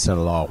Moses said this in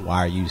the law.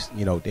 Why are you,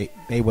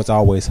 they was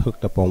always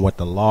hooked up on what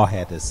the law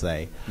had to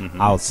say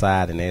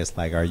outside, and it's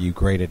like, are you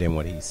greater than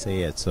what he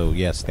said? So,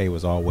 yes, they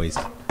was always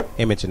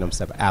imaging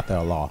themselves after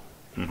the law.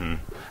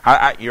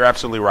 Mm-hmm. You're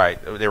absolutely right.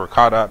 They were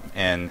caught up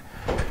in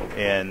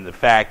the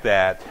fact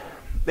that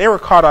they were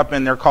caught up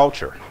in their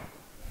culture.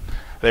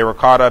 They were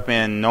caught up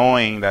in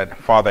knowing that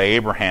Father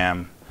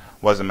Abraham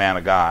was a man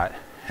of God,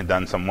 had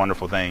done some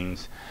wonderful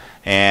things,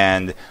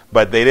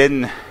 but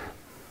they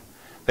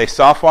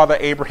saw Father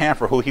Abraham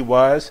for who he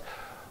was,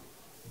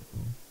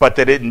 but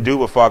they didn't do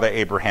what Father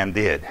Abraham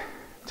did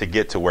to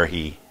get to where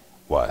he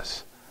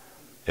was,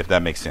 if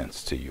that makes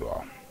sense to you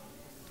all.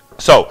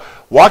 So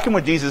walking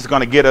with Jesus is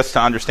going to get us to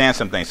understand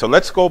some things. So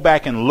let's go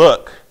back and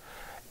look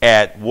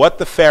at what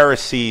the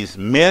Pharisees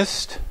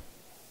missed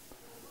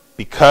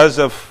because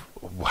of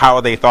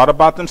how they thought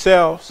about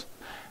themselves.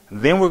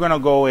 Then we're going to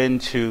go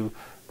into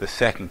the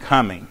second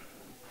coming.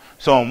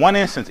 So in one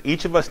instance,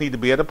 each of us need to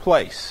be at a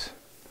place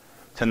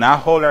to not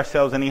hold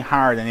ourselves any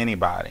higher than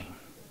anybody,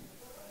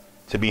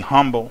 to be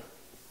humble,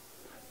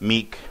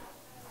 meek,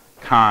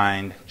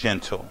 kind,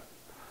 gentle.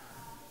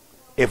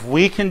 If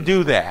we can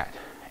do that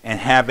and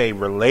have a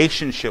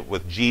relationship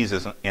with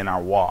Jesus in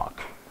our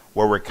walk,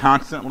 where we're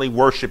constantly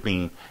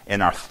worshiping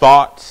in our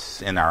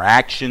thoughts, in our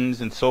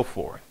actions, and so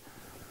forth,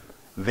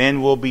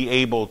 then we'll be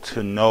able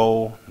to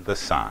know the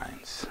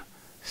signs,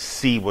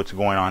 see what's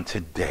going on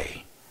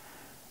today,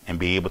 and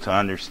be able to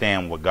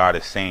understand what God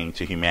is saying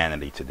to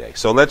humanity today.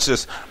 So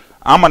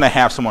I'm going to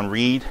have someone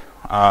read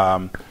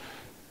John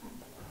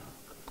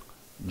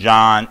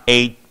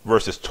 8,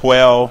 verses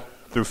 12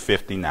 through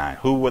 59.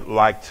 Who would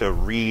like to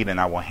read? And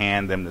I will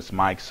hand them this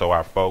mic so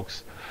our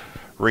folks.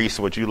 Reese,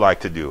 would you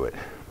like to do it?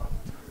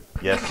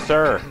 Yes,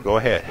 sir. Go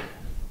ahead.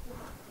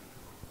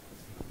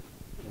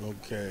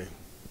 Okay.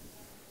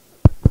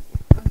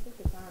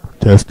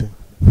 Testing.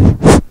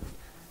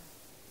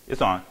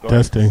 It's on. Go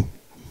Testing.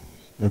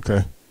 Ahead.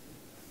 Okay.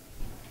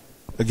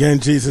 Again,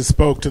 Jesus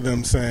spoke to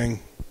them, saying,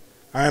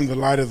 I am the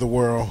light of the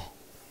world.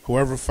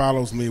 Whoever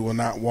follows me will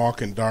not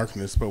walk in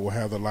darkness, but will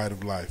have the light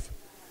of life.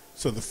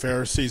 So the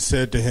Pharisees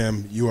said to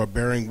him, you are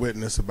bearing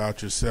witness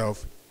about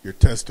yourself. Your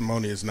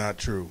testimony is not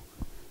true.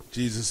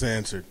 Jesus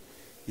answered,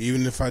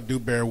 even if I do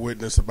bear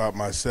witness about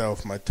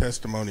myself, my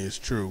testimony is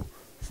true,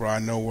 for I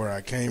know where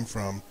I came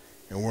from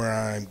and where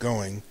I am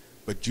going,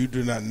 but you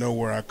do not know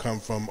where I come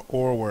from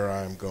or where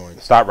I am going.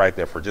 Stop right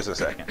there for just a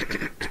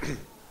second.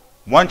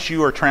 Once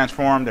you are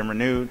transformed and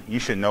renewed, you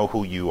should know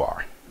who you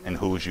are and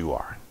whose you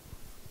are.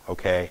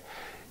 Okay?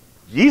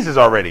 Jesus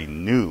already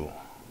knew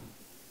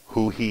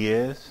who he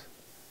is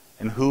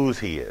and whose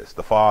he is,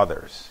 the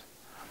Father's.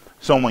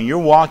 So when you're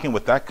walking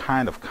with that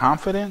kind of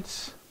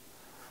confidence,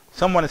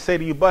 someone will say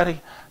to you, buddy,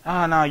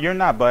 oh, no, you're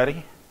not,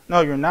 buddy.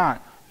 No, you're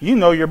not. You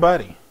know your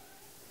buddy.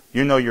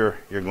 You know you're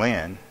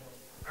Glenn,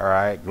 all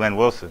right, Glenn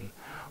Wilson.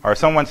 Or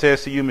someone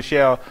says to you,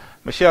 Michelle,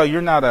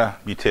 you're not a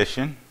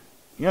beautician.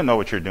 You don't know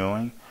what you're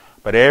doing.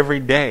 But every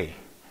day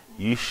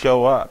you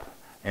show up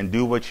and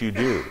do what you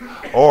do.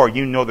 Or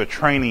you know the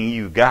training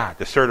you got,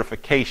 the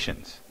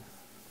certifications.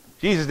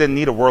 Jesus didn't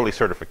need a worldly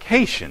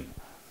certification.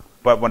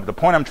 But the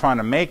point I'm trying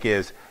to make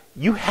is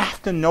you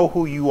have to know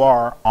who you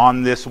are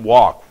on this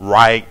walk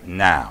right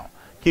now.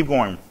 Keep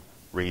going,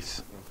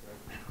 Reese.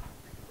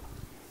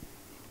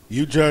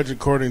 You judge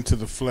according to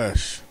the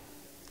flesh.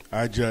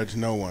 I judge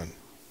no one.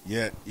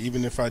 Yet,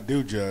 even if I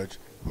do judge,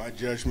 my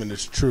judgment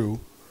is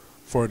true.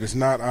 For it is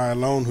not I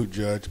alone who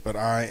judge, but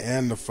I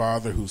and the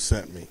Father who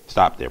sent me.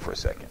 Stop there for a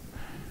second.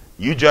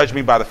 You judge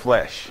me by the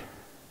flesh.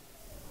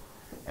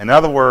 In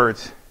other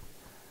words,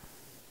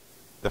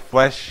 the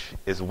flesh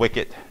is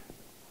wicked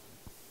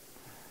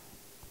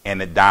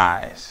and it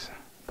dies,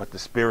 but the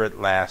spirit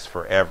lasts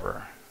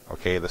forever.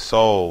 Okay, the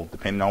soul,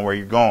 depending on where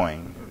you're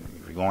going,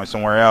 if you're going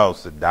somewhere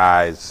else, it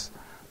dies.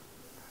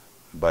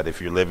 But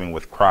if you're living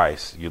with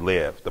Christ, you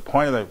live. The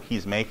point that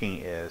he's making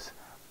is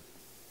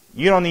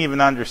you don't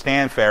even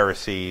understand,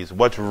 Pharisees,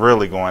 what's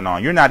really going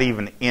on. You're not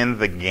even in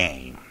the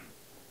game.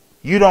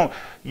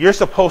 You're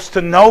supposed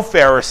to know,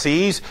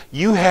 Pharisees.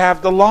 You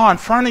have the law in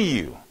front of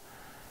you.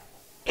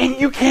 And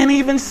you can't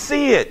even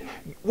see it.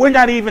 We're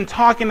not even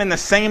talking in the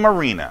same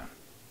arena.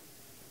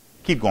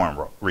 Keep going,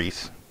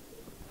 Reese.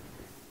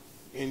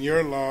 In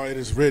your law it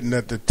is written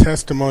that the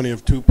testimony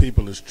of two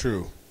people is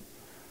true.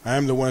 I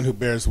am the one who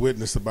bears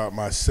witness about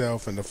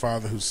myself, and the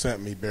Father who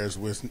sent me bears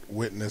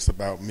witness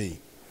about me.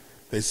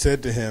 They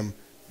said to him,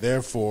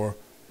 therefore,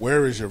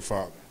 where is your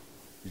Father?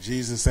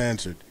 Jesus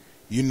answered,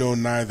 you know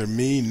neither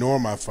me nor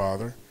my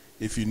Father.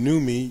 If you knew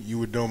me, you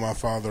would know my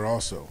Father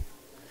also.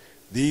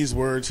 These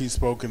words he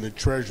spoke in the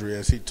treasury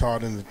as he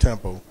taught in the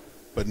temple,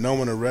 but no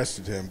one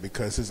arrested him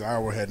because his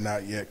hour had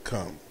not yet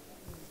come.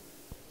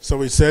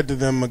 So he said to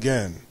them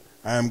again,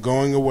 I am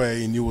going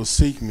away, and you will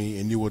seek me,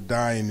 and you will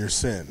die in your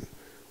sin.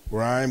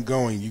 Where I am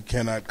going, you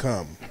cannot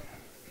come.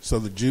 So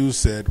the Jews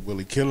said, will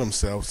he kill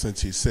himself,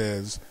 since he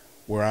says,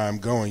 where I am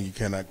going, you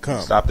cannot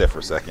come? Stop there for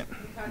a second.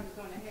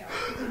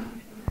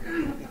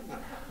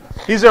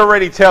 He's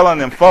already telling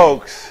them,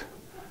 folks,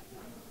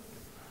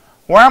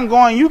 where I'm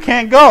going, you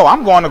can't go.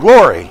 I'm going to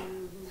glory.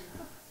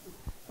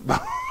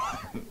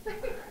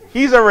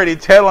 He's already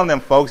telling them,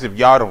 folks, if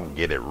y'all don't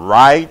get it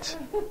right,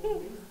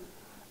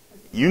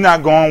 you're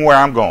not going where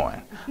I'm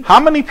going. How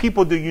many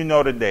people do you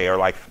know today are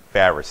like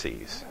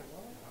Pharisees?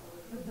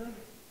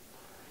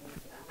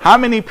 How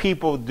many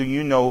people do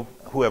you know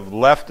who have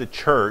left the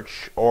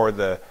church or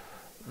the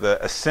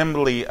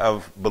assembly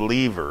of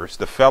believers,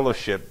 the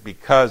fellowship,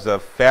 because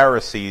of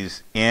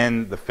Pharisees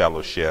in the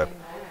fellowship?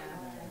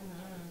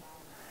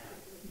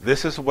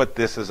 This is what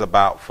this is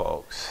about,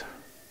 folks.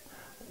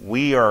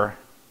 We are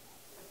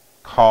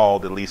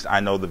called, at least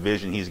I know the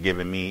vision he's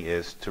given me,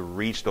 is to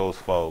reach those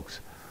folks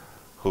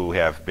who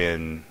have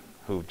been,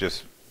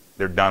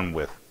 they're done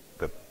with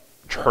the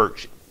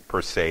church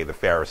per se, the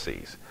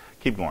Pharisees.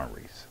 Keep going,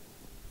 Reese.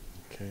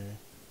 Okay.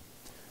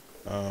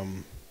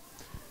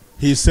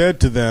 He said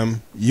to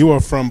them, you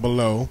are from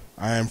below,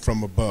 I am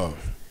from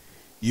above.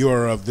 You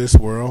are of this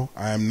world,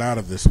 I am not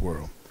of this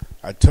world.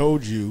 I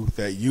told you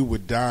that you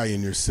would die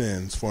in your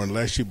sins, for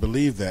unless you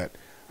believe that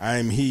I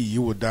am he,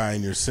 you will die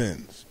in your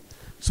sins.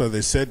 So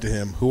they said to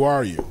him, who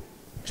are you?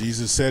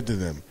 Jesus said to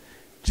them,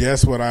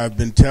 just what I have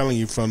been telling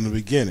you from the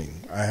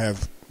beginning. I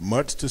have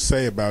much to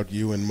say about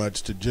you and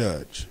much to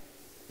judge.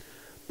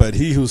 But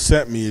he who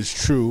sent me is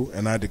true,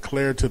 and I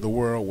declare to the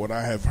world what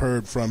I have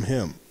heard from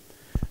him.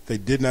 They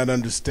did not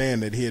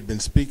understand that he had been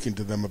speaking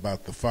to them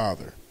about the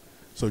Father.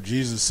 So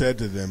Jesus said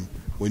to them,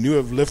 when you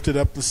have lifted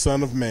up the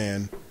Son of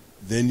Man,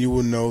 then you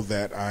will know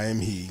that I am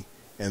he,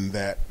 and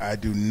that I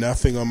do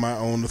nothing on my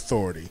own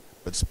authority,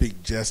 but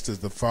speak just as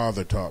the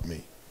Father taught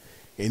me.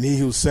 And he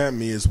who sent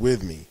me is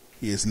with me.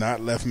 He has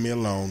not left me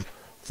alone,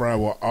 for I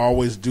will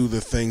always do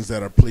the things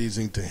that are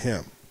pleasing to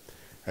him.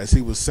 As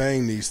he was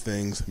saying these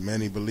things,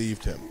 many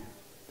believed him.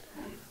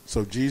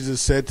 So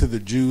Jesus said to the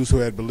Jews who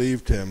had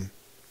believed him,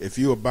 if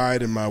you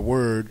abide in my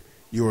word,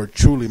 you are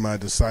truly my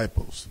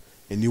disciples,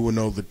 and you will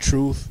know the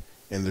truth,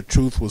 and the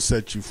truth will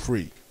set you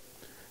free.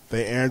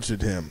 They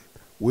answered him,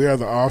 we are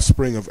the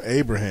offspring of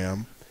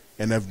Abraham,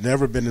 and have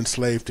never been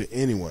enslaved to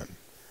anyone.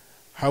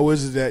 How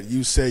is it that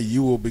you say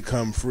you will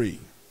become free?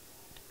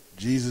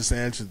 Jesus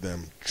answered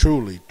them,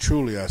 truly,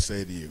 truly I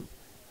say to you,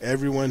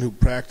 everyone who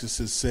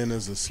practices sin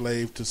is a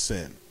slave to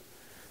sin.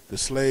 The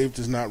slave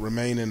does not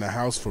remain in the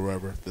house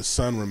forever, the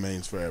son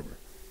remains forever.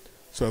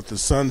 So if the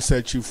Son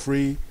sets you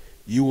free,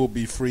 you will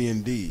be free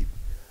indeed.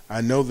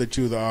 I know that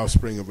you are the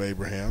offspring of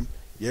Abraham,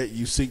 yet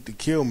you seek to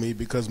kill me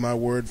because my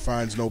word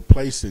finds no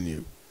place in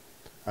you.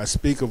 I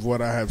speak of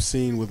what I have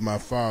seen with my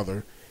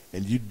Father,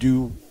 and you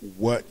do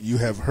what you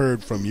have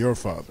heard from your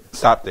father.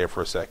 Stop there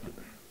for a second.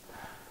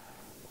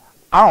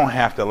 I don't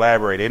have to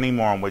elaborate any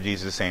more on what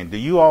Jesus is saying. Do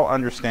you all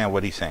understand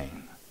what he's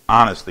saying?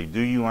 Honestly, do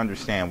you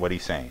understand what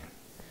he's saying?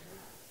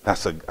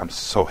 I'm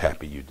so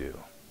happy you do.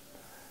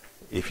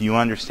 If you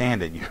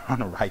understand it, you're on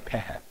the right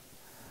path.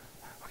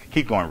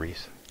 Keep going,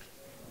 Reese.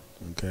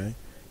 Okay.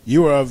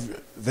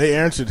 They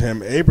answered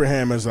him,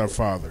 Abraham is our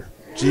father.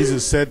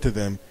 Jesus said to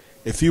them,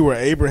 if you were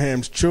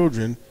Abraham's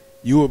children,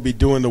 you would be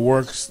doing the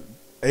works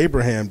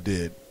Abraham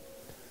did.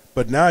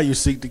 But now you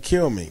seek to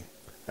kill me,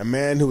 a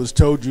man who has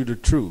told you the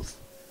truth,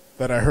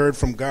 that I heard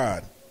from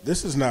God.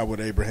 This is not what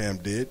Abraham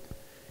did.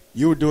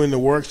 You were doing the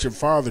works your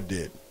father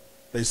did.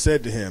 They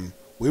said to him,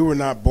 we were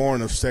not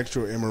born of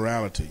sexual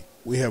immorality.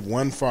 We have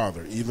one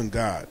Father, even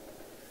God.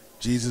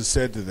 Jesus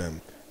said to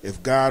them,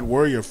 if God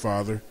were your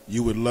Father,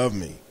 you would love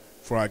me,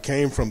 for I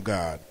came from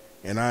God,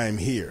 and I am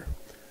here.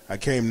 I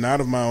came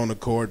not of my own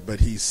accord, but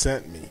he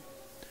sent me.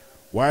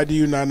 Why do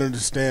you not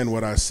understand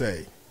what I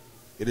say?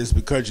 It is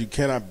because you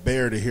cannot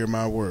bear to hear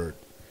my word.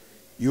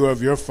 You are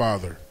of your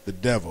father, the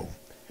devil,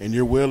 and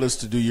your will is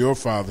to do your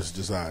father's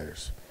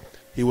desires.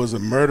 He was a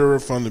murderer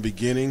from the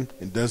beginning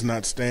and does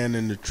not stand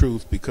in the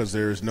truth because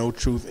there is no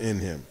truth in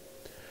him.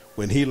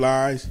 When he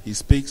lies, he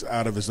speaks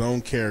out of his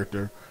own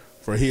character,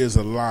 for he is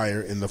a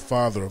liar and the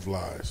father of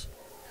lies.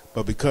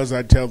 But because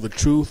I tell the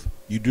truth,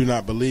 you do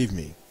not believe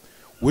me.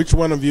 Which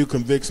one of you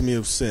convicts me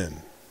of sin?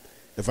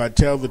 If I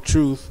tell the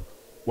truth,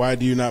 why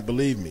do you not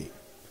believe me?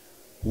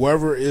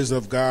 Whoever is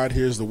of God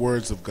hears the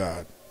words of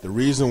God. The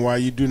reason why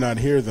you do not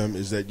hear them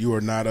is that you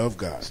are not of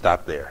God.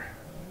 Stop there.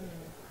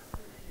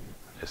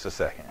 Just a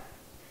second.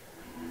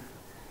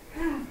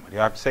 What do you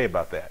have to say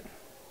about that?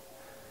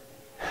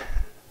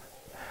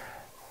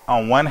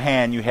 On one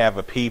hand, you have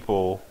a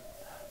people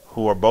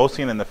who are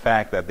boasting in the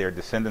fact that they're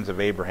descendants of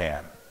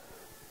Abraham,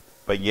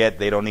 but yet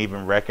they don't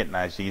even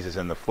recognize Jesus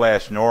in the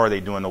flesh, nor are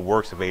they doing the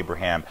works of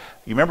Abraham.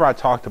 You remember I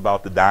talked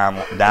about the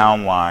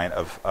downline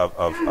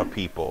of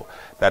people,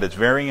 that it's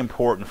very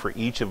important for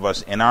each of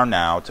us in our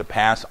now to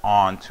pass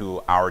on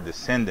to our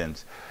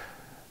descendants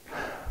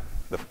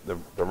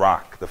the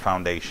rock, the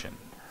foundation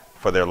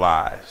for their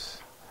lives.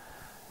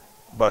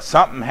 But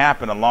something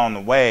happened along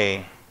the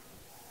way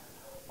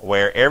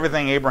where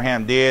everything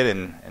Abraham did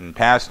and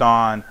passed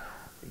on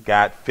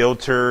got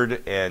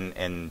filtered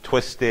and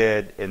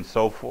twisted and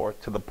so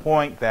forth, to the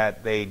point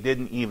that they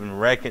didn't even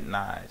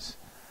recognize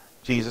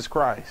Jesus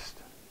Christ.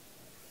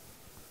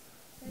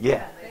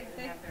 Yeah.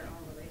 They have their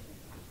own relationship.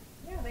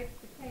 Yeah, they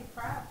became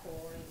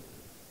prideful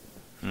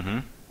and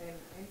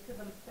into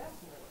themselves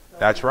more. So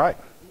That's right.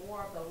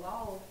 More of the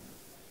law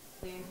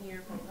than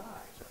hearing from God.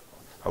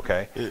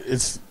 Okay.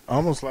 It's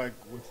almost like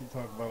what you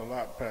talk about a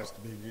lot, Pastor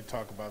B. You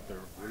talk about the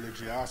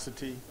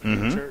religiosity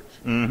in the church.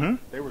 Mm-hmm.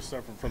 They were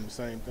suffering from the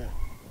same thing.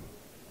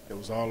 It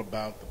was all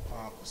about the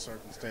pomp, the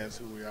circumstance,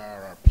 who we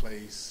are, our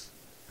place,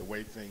 the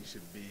way things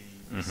should be,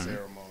 the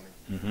ceremony.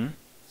 Mm-hmm.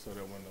 So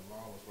that when the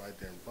law was right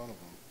there in front of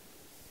them,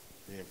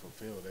 being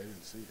fulfilled, they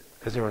didn't see it.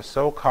 Because they were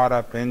so caught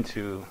up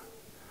into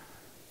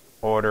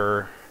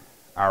order,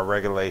 our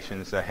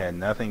regulations that had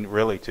nothing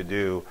really to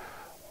do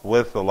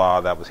with the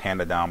law that was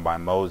handed down by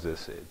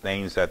Moses,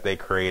 things that they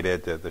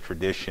created, the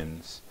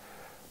traditions.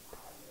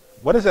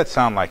 What does that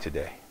sound like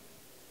today?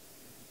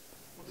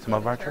 Some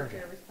of our churches.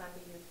 Every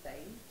Sunday you're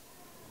saved.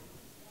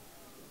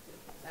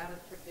 Out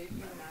of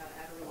tradition,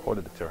 out of religion. Hold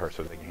it to her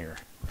so they can hear.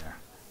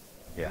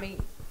 Yeah.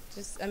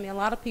 I mean, a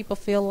lot of people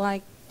feel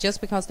like just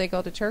because they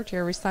go to church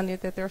every Sunday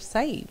that they're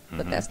saved,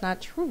 but that's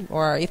not true.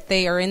 Or if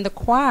they are in the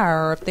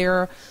choir, or if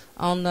they're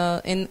on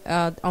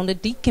the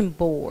deacon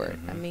board.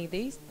 I mean,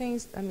 these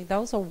things. I mean,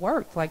 those are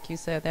work, like you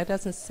said. That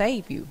doesn't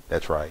save you.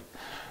 That's right.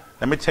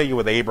 Let me tell you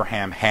what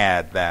Abraham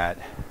had that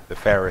the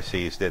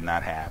Pharisees did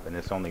not have, and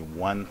it's only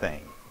one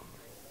thing.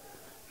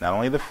 Not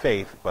only the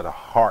faith, but a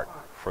heart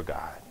for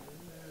God.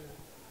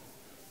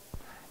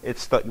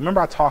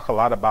 Remember I talk a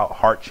lot about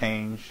heart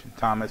change,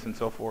 Thomas, and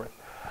so forth?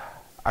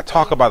 I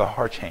talk about a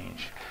heart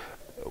change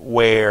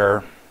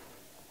where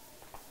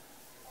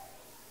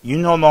you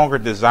no longer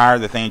desire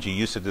the things you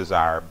used to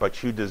desire,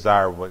 but you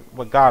desire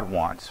what God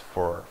wants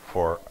for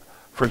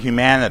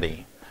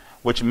humanity,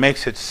 which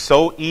makes it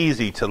so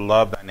easy to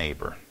love thy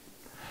neighbor,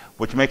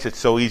 which makes it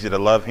so easy to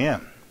love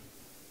him.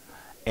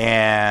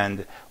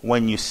 And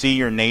when you see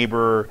your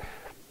neighbor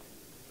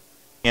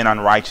in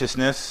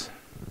unrighteousness,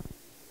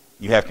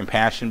 you have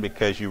compassion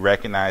because you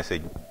recognize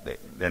that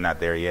they're not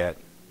there yet.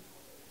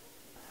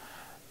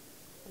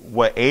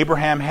 What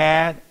Abraham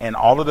had and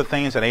all of the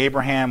things that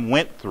Abraham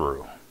went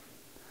through,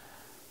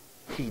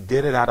 he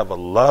did it out of a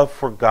love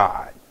for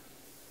God.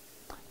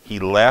 He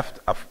left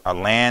a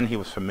land he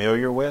was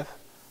familiar with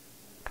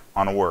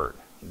on a word.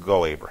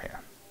 Go, Abraham.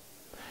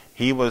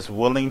 He was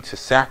willing to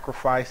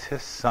sacrifice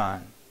his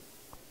son,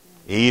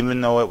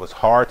 even though it was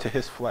hard to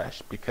his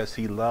flesh, because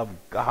he loved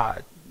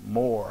God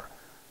more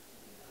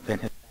than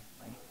his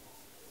family.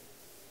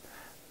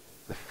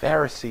 The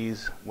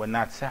Pharisees would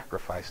not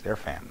sacrifice their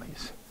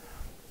families.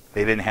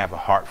 They didn't have a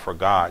heart for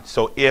God.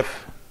 So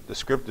if the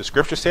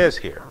scripture says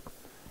here,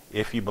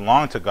 if you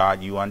belong to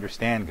God, you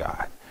understand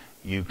God.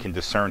 You can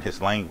discern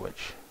his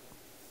language.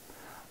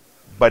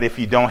 But if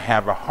you don't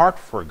have a heart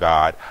for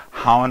God,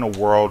 how in the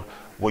world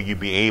will you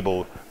be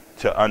able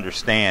to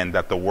understand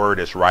that the word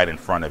is right in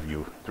front of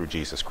you through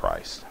Jesus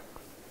Christ?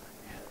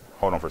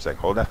 Hold on for a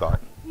second. Hold that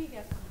thought.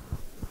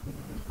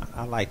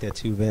 I like that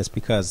too, Vince,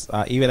 because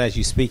even as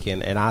you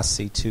speaking, and I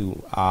see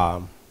too,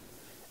 and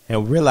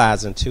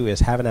realizing too, is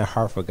having that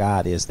heart for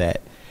God is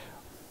that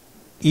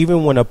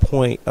even when a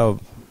point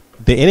of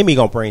the enemy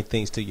gonna bring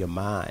things to your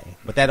mind,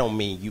 but that don't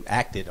mean you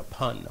acted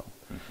upon them.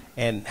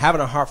 And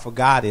having a heart for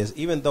God is,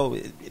 even though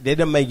it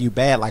didn't make you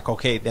bad, like,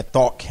 okay, that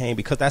thought came,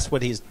 because that's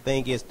what his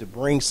thing is, to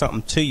bring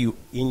something to you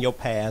in your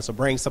past, or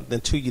bring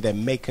something to you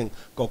that can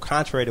go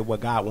contrary to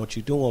what God wants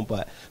you doing.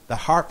 But the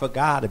heart for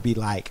God to be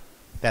like,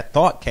 that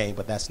thought came,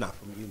 but that's not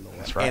from you, Lord.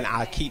 That's right. And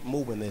I keep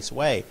moving this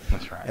way.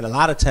 That's right. And a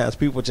lot of times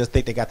people just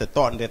think they got the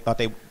thought and they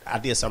thought I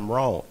did something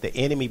wrong. The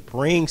enemy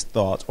brings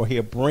thoughts, or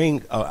he'll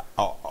bring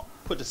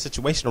put a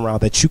situation around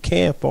that you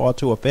can fall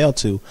to or fail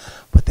to,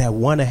 but that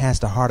one that has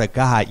the heart of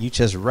God, you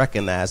just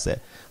recognize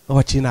that,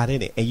 Lord, you're not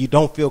in it, and you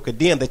don't feel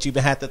condemned that you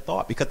even had the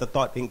thought, because the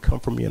thought didn't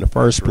come from you in the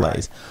first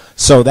place. Right.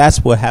 So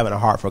that's what having a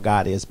heart for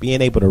God is,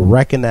 being able to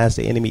recognize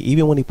the enemy,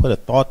 even when he put a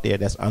thought there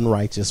that's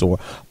unrighteous, or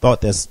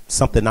thought that's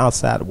something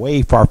outside,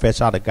 way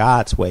far-fetched out of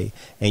God's way,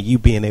 and you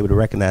being able to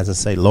recognize and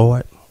say,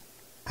 Lord,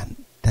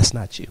 that's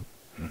not you.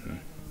 Mm-hmm.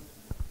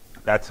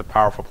 That's a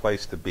powerful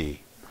place to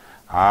be.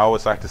 I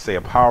always like to say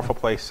a powerful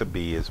place to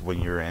be is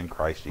when you're in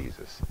Christ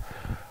Jesus.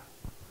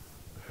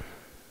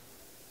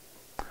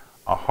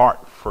 A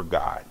heart for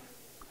God.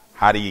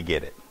 How do you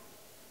get it?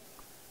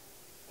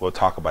 We'll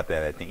talk about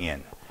that at the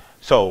end.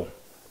 So,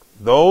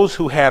 those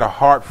who had a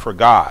heart for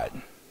God,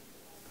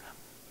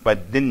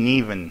 but didn't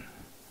even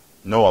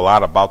know a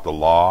lot about the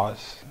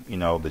laws,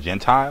 the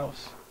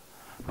Gentiles,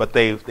 but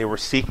they were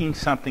seeking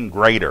something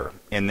greater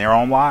in their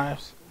own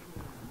lives,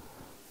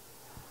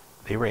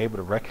 they were able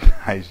to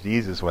recognize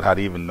Jesus without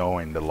even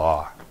knowing the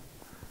law.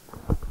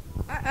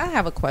 I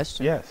have a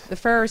question. Yes. The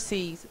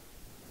Pharisees,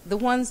 the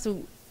ones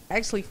who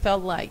actually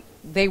felt like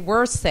they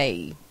were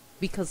saved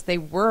because they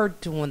were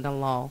doing the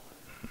law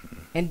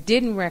and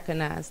didn't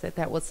recognize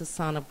that was the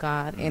Son of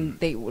God. And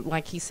they,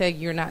 like he said,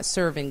 you're not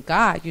serving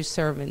God, you're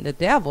serving the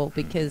devil,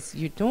 because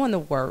you're doing the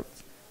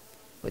works,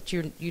 but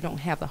you don't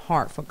have the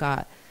heart for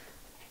God.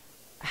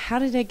 How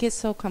did they get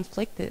so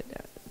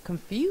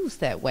confused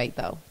that way,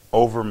 though?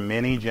 Over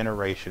many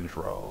generations,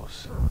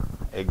 Rose.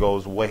 It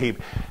goes way.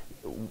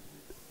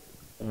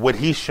 What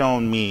he's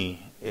shown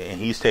me, and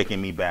he's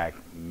taken me back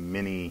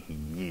many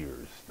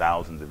years,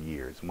 thousands of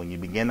years, when you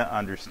begin to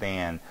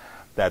understand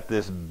that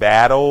this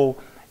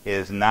battle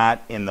is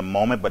not in the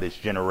moment, but it's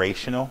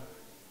generational.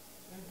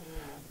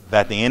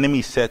 That the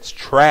enemy sets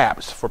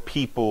traps for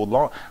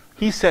people.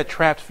 He set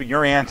traps for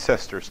your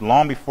ancestors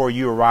long before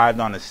you arrived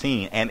on the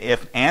scene. And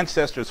if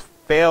ancestors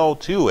fail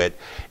to it,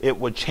 it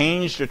would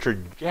change the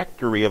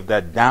trajectory of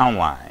that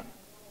downline.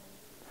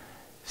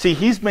 See,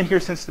 he's been here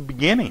since the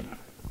beginning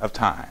of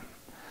time.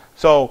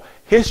 So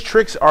his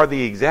tricks are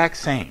the exact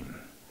same.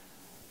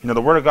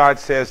 The Word of God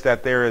says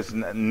that there is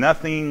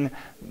nothing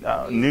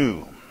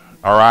new,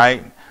 all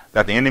right,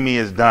 that the enemy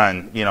has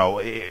done.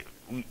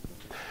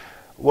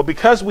 Well,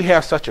 because we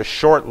have such a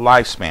short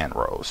lifespan,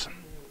 Rose,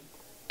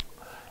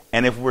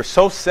 and if we're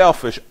so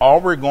selfish, all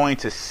we're going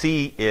to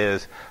see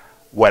is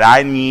what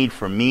I need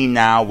for me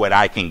now, what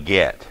I can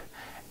get.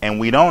 And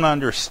we don't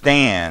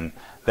understand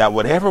that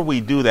whatever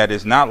we do that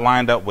is not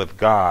lined up with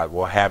God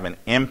will have an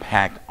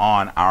impact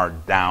on our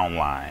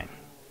downline.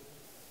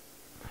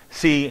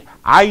 See,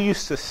 I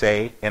used to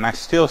say, and I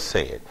still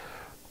say it,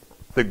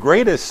 the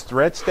greatest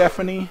threat,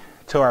 Stephanie,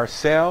 to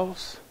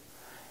ourselves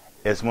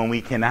is when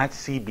we cannot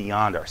see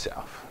beyond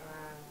ourselves.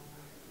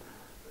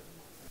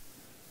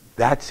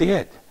 That's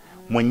it.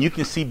 When you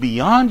can see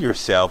beyond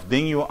yourself,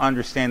 then you'll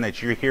understand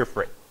that you're here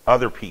for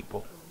other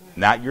people,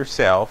 not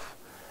yourself.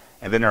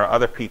 And then there are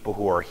other people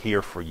who are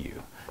here for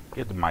you.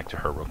 Give the mic to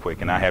her real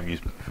quick, and I have you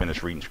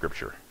finish reading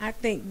scripture. I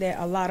think that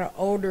a lot of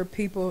older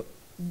people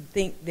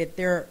think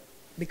that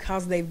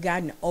because they've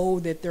gotten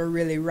old, that they're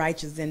really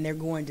righteous and they're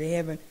going to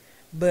heaven.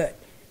 But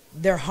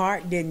their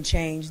heart didn't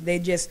change. They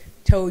just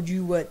told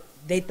you what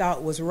they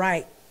thought was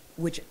right,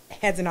 which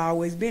hasn't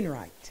always been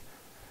right.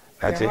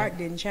 Their heart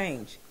didn't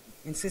change.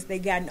 And since they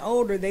gotten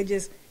older, they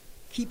just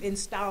keep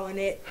installing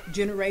it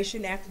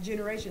generation after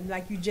generation,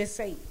 like you just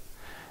said.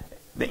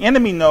 The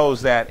enemy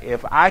knows that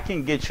if I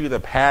can get you to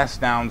pass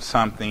down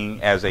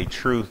something as a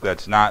truth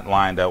that's not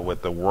lined up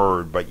with the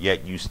Word, but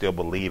yet you still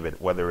believe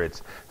it, whether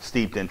it's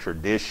steeped in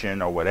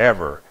tradition or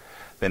whatever,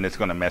 then it's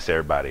going to mess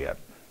everybody up.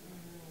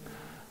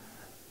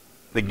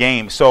 The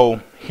game.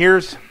 So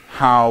here's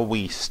how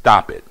we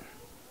stop it.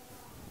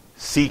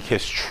 Seek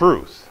His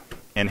truth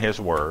in His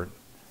Word.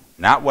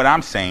 Not what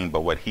I'm saying,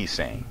 but what He's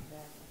saying.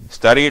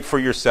 Study it for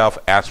yourself.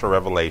 Ask for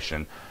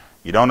revelation.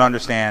 You don't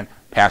understand,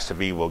 Pastor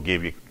V will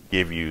give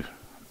you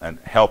and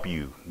help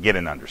you get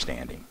an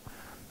understanding.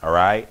 All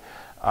right?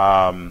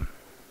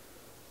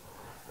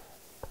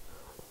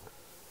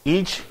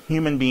 Each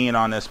human being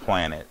on this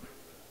planet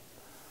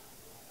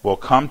will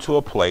come to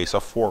a place, a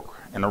fork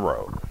in the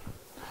road,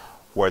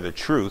 where the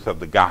truth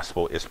of the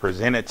gospel is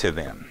presented to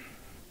them.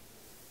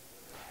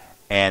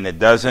 And it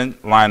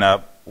doesn't line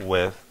up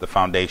with the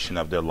foundation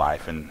of their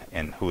life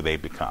and who they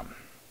become.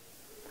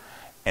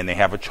 And they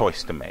have a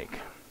choice to make.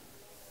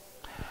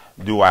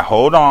 Do I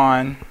hold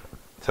on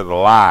to the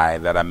lie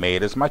that I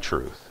made as my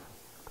truth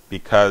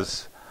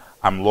because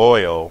I'm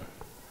loyal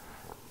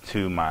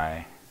to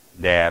my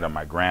dad or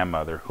my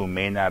grandmother who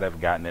may not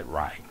have gotten it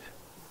right?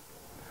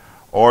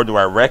 Or do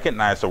I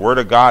recognize the word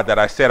of God that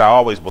I said I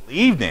always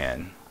believed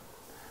in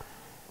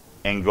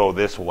and go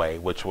this way,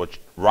 which would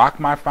rock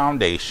my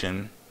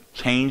foundation,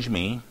 change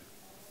me,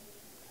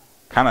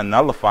 kind of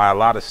nullify a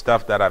lot of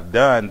stuff that I've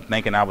done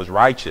thinking I was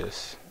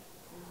righteous?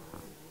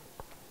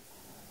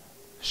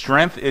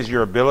 Strength is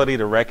your ability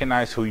to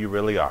recognize who you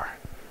really are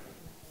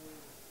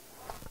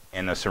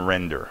and to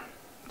surrender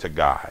to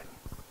God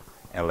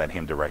and let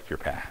him direct your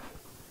path.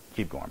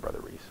 Keep going, Brother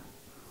Reese.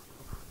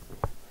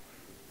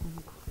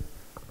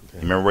 You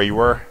remember where you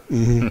were?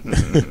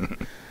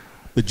 Mm-hmm.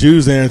 The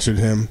Jews answered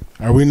him,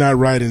 "Are we not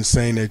right in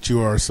saying that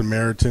you are a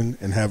Samaritan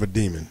and have a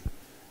demon?"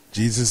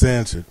 Jesus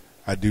answered,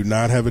 "I do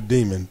not have a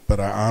demon, but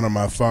I honor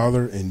my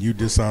Father, and you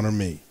dishonor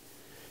me.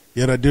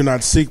 Yet I do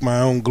not seek my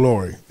own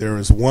glory. There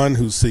is one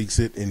who seeks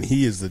it, and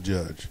he is the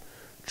judge.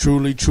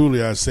 Truly,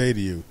 truly, I say to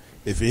you,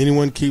 if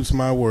anyone keeps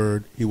my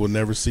word, he will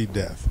never see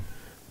death."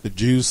 The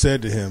Jews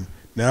said to him,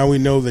 "Now we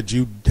know that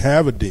you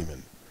have a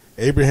demon.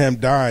 Abraham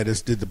died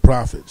as did the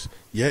prophets.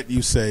 Yet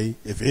you say,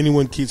 if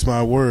anyone keeps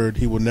my word,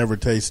 he will never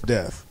taste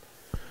death.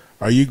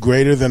 Are you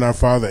greater than our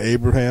father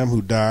Abraham,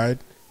 who died,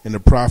 and the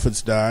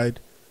prophets died?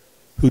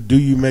 Who do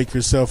you make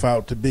yourself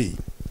out to be?"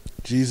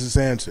 Jesus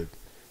answered,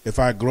 "If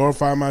I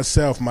glorify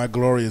myself, my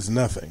glory is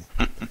nothing.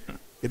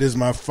 It is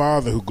my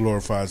Father who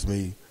glorifies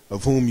me,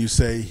 of whom you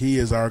say he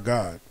is our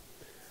God.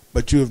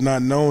 But you have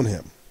not known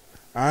him.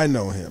 I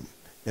know him.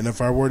 And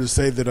if I were to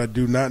say that I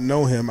do not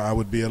know him, I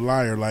would be a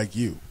liar like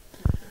you.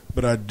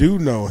 But I do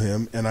know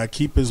him, and I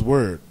keep his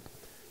word.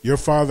 Your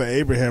father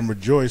Abraham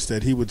rejoiced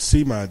that he would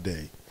see my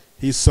day.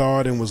 He saw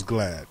it and was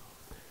glad."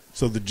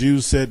 So the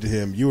Jews said to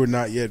him, "You are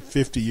not yet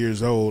 50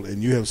 years old,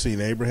 and you have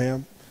seen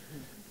Abraham?"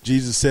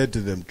 Jesus said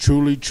to them,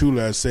 "Truly,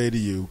 truly, I say to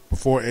you,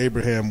 before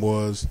Abraham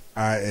was,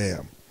 I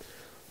am."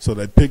 So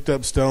they picked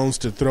up stones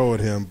to throw at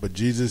him, but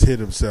Jesus hid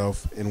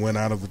himself and went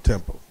out of the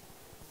temple.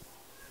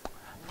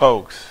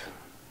 Folks,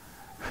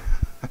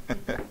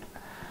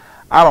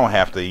 I don't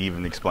have to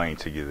even explain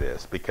to you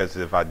this, because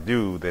if I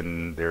do,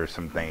 then there's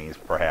some things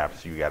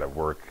perhaps you got to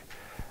work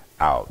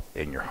out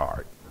in your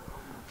heart.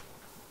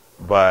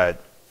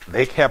 But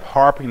they kept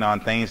harping on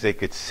things they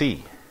could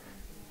see.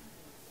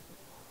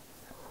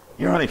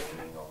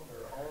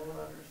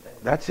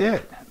 That's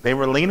it. They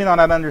were leaning on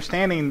that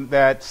understanding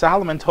that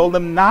Solomon told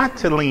them not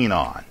to lean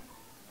on.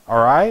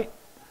 All right?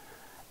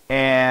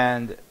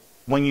 And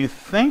when you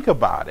think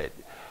about it,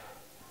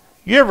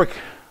 you ever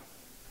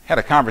had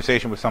a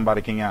conversation with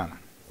somebody, Kenyatta,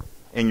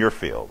 in your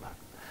field?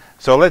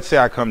 So let's say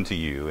I come to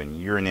you and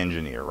you're an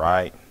engineer,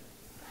 right?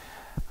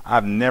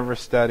 I've never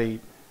studied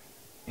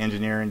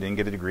engineering, didn't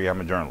get a degree,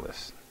 I'm a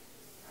journalist.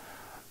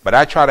 But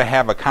I try to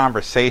have a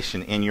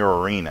conversation in your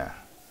arena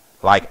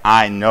like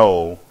I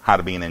know how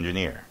to be an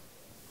engineer.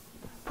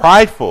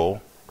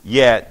 Prideful,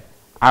 yet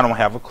I don't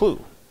have a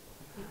clue.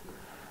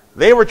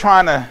 They were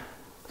trying to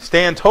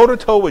stand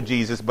toe-to-toe with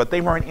Jesus, but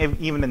they weren't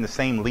even in the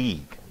same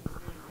league.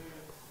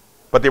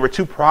 But they were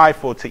too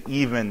prideful to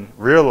even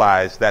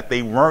realize that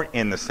they weren't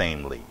in the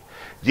same league.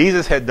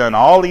 Jesus had done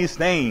all these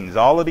things,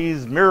 all of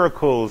these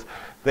miracles,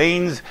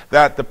 things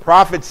that the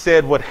prophets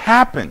said would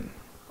happen.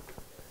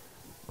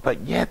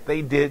 But yet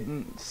they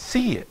didn't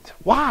see it.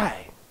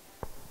 Why?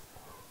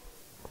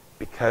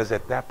 Because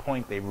at that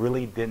point they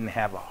really didn't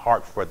have a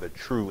heart for the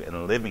true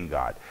and living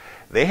God.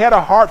 They had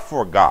a heart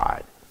for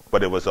God,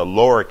 but it was a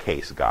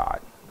lowercase God,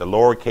 the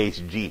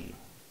lowercase g.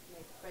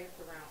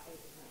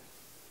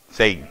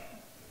 Satan.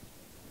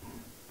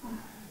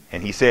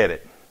 And he said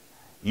it.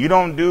 You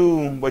don't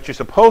do what you're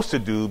supposed to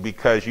do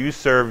because you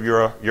serve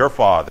your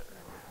father,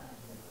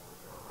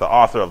 the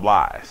author of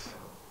lies.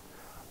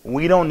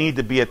 We don't need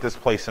to be at this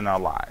place in our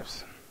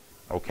lives.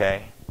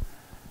 Okay?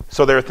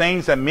 So there are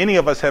things that many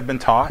of us have been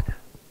taught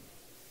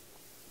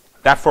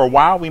that for a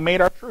while we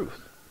made our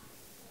truth.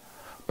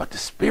 But the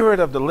Spirit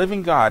of the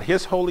living God,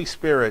 His Holy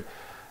Spirit,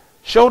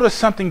 showed us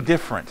something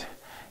different.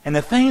 And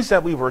the things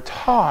that we were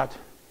taught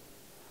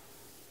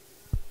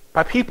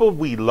by people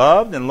we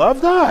loved and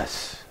loved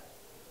us,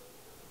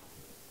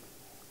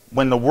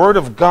 when the Word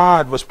of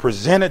God was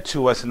presented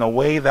to us in a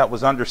way that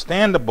was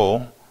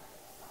understandable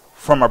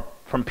from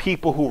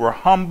people who were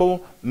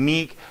humble,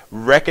 meek,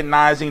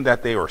 recognizing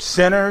that they were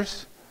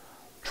sinners,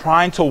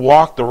 trying to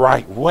walk the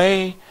right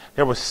way,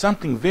 there was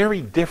something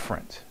very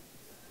different.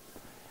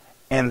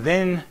 And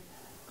then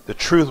the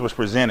truth was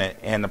presented,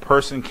 and the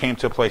person came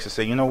to a place to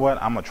say, you know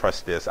what, I'm going to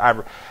trust this.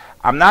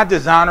 I'm not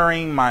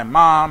dishonoring my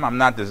mom. I'm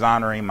not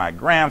dishonoring my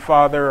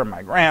grandfather or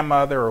my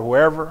grandmother or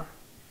whoever.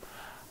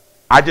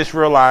 I just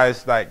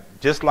realized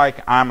that just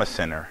like I'm a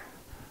sinner,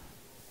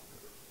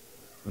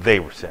 they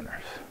were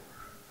sinners.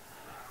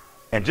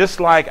 And just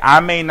like I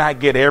may not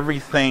get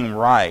everything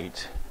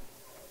right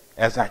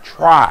as I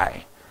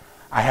try,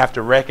 I have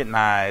to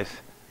recognize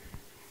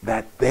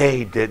that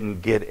they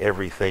didn't get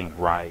everything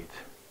right.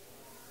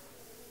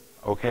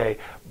 Okay?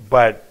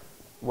 But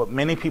what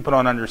many people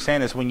don't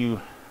understand is when you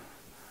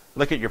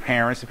look at your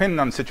parents, depending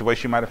on the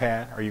situation you might have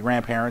had, or your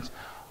grandparents.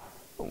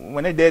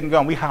 When they're dead and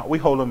gone, we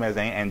hold them as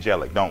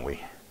angelic, don't we?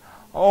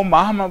 Oh,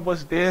 mama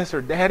was this,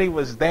 or daddy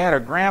was that, or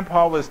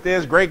grandpa was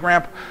this,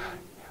 great-grandpa.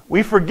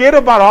 We forget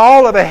about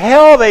all of the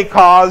hell they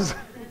caused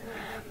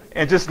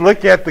and just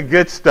look at the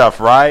good stuff,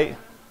 right?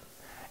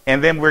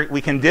 And then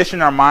we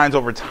condition our minds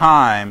over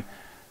time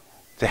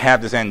to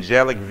have this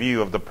angelic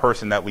view of the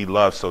person that we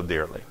love so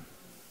dearly.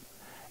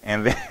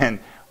 And then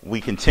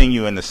we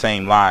continue in the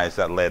same lies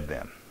that led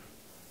them.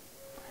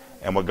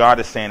 And what God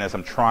is saying is,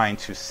 I'm trying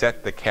to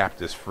set the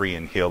captives free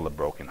and heal the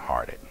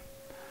brokenhearted.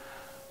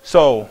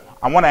 So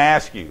I want to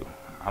ask you,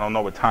 I don't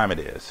know what time it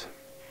is.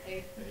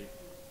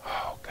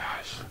 Oh,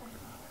 gosh.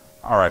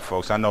 All right,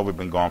 folks, I know we've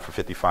been going for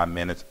 55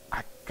 minutes.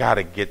 I got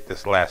to get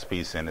this last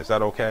piece in. Is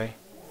that okay?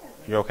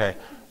 You okay?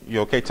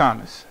 You okay,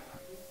 Thomas?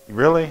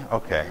 Really?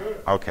 Okay.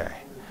 Okay.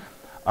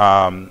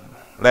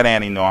 Let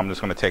Annie know I'm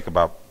just going to take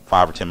about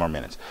 5 or 10 more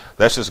minutes.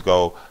 Let's just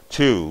go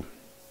to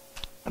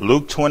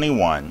Luke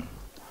 21,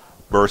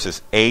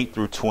 verses 8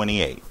 through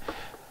 28.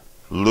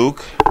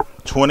 Luke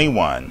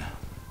 21,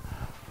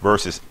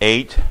 verses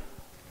 8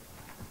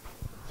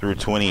 through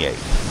 28.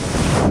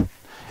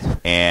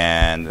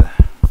 And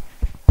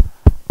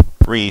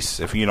Reese,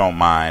 if you don't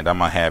mind, I'm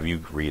going to have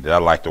you read it. I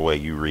like the way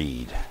you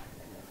read.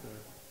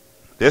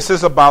 This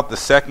is about the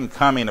second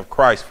coming of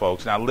Christ,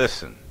 folks. Now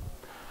listen.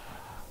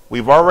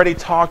 We've already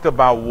talked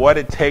about what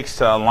it takes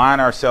to align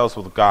ourselves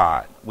with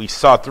God. We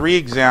saw 3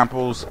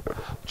 examples.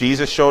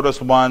 Jesus showed us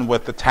one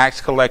with the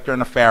tax collector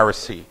and the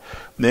Pharisee.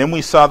 Then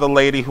we saw the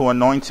lady who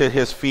anointed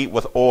his feet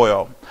with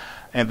oil.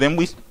 And then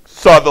we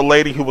saw the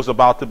lady who was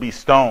about to be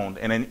stoned.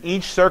 And in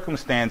each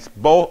circumstance,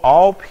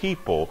 all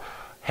people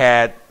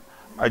had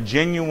a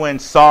genuine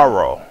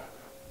sorrow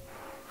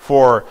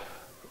for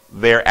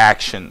their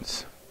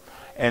actions.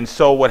 And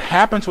so what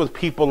happens with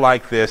people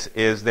like this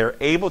is they're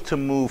able to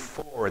move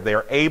forward.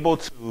 They're able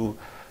to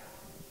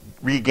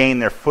regain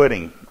their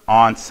footing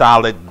on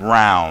solid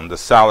ground, the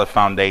solid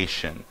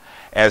foundation,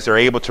 as they're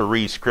able to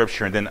read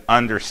Scripture and then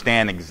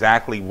understand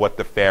exactly what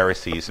the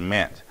Pharisees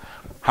meant.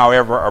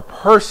 However, a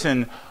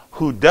person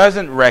who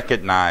doesn't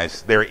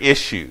recognize their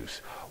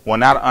issues will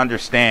not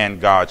understand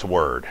God's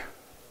Word.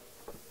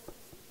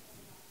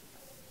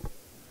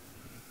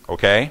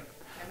 Okay?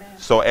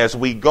 So as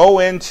we go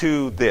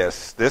into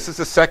this is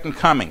the second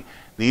coming.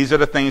 These are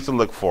the things to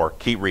look for.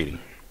 Keep reading.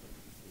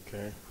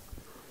 Okay.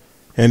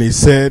 And he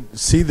said,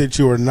 see that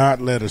you are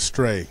not led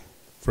astray,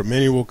 for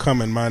many will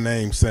come in my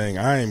name, saying,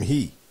 I am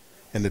he,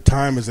 and the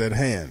time is at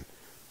hand.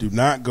 Do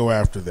not go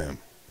after them.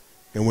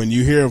 And when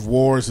you hear of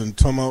wars and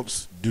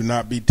tumults, do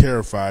not be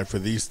terrified, for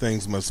these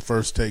things must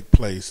first take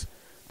place,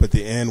 but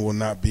the end will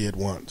not be at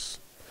once.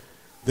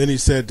 Then he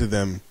said to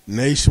them,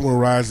 nation will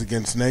rise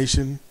against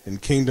nation,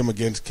 and kingdom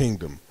against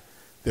kingdom.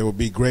 There will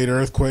be great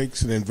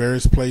earthquakes, and in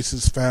various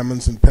places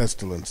famines and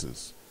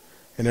pestilences.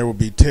 And there will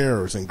be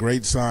terrors and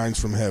great signs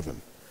from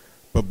heaven.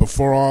 But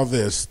before all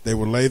this, they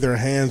will lay their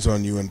hands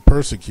on you and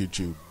persecute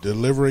you,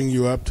 delivering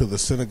you up to the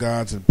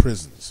synagogues and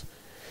prisons.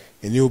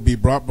 And you will be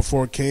brought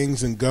before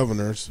kings and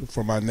governors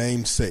for my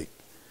name's sake.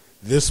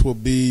 This will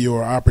be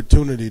your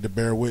opportunity to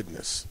bear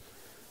witness.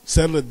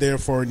 Settle it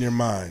therefore in your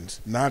minds,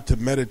 not to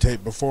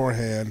meditate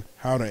beforehand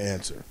how to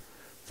answer.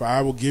 For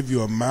I will give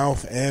you a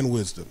mouth and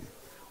wisdom,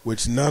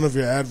 which none of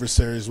your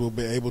adversaries will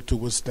be able to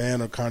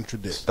withstand or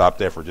contradict. Stop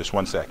there for just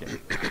 1 second.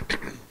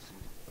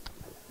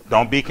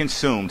 Don't be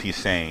consumed, he's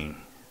saying.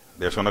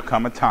 There's going to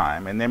come a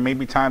time, and there may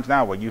be times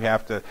now where you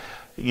have to,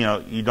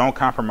 you don't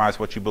compromise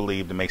what you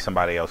believe to make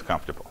somebody else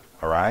comfortable,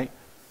 all right?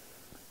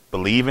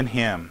 Believe in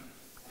him.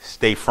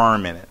 Stay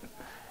firm in it.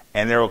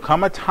 And there will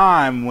come a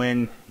time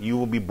when you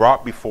will be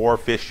brought before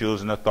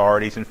officials and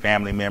authorities and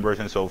family members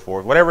and so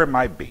forth, whatever it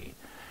might be.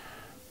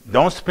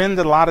 Don't spend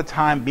a lot of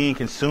time being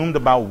consumed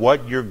about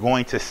what you're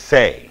going to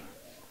say.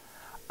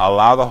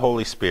 Allow the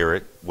Holy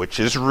Spirit, which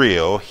is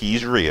real,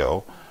 he's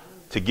real,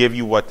 to give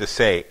you what to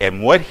say.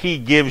 And what he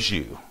gives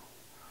you,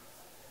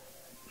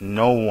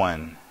 no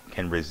one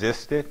can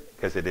resist it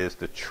because it is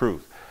the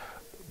truth.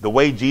 The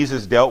way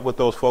Jesus dealt with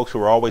those folks who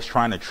were always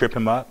trying to trip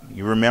him up,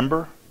 you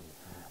remember?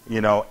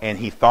 And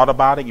he thought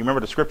about it. You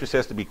remember the scripture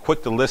says to be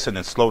quick to listen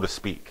and slow to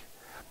speak.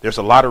 There's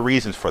a lot of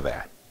reasons for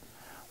that.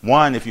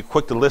 One, if you're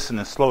quick to listen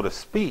and slow to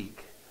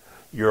speak,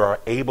 you're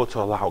able to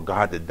allow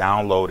God to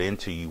download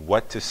into you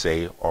what to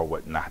say or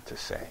what not to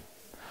say.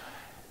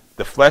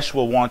 The flesh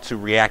will want to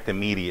react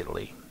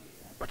immediately,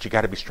 but you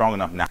got to be strong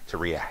enough not to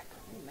react.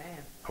 Amen.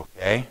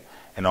 Okay?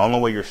 And the only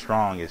way you're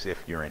strong is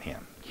if you're in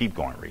him. Keep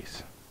going,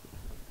 Reese.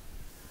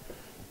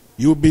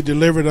 You will be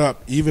delivered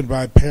up even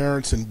by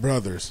parents and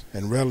brothers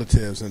and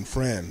relatives and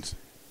friends,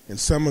 and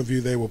some of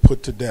you they will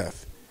put to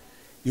death.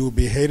 You will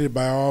be hated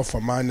by all for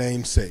my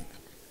name's sake,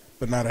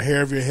 but not a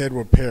hair of your head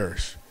will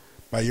perish.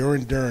 By your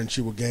endurance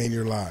you will gain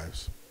your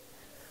lives.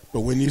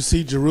 But when you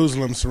see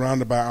Jerusalem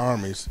surrounded by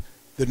armies,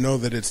 then know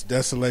that its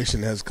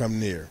desolation has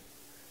come near.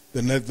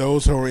 Then let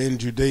those who are in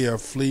Judea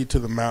flee to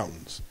the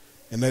mountains,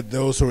 and let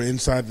those who are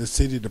inside the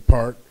city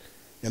depart,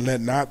 and let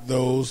not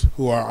those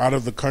who are out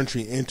of the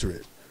country enter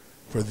it.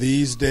 For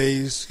these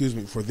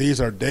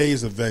are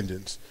days of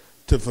vengeance,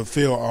 to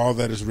fulfill all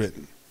that is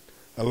written.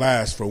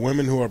 Alas, for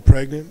women who are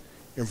pregnant,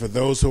 and for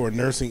those who are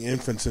nursing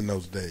infants in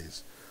those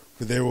days.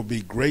 For there will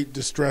be great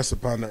distress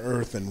upon the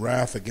earth and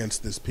wrath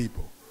against this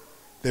people.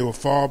 They will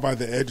fall by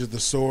the edge of the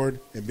sword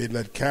and be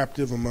led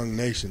captive among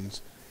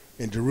nations,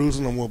 and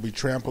Jerusalem will be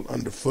trampled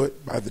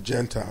underfoot by the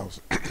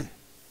Gentiles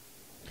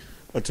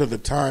until the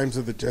times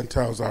of the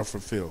Gentiles are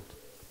fulfilled.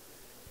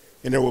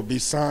 And there will be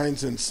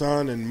signs in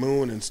sun and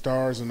moon and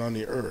stars and on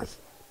the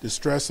earth,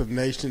 distress of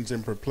nations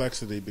and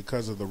perplexity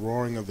because of the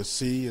roaring of the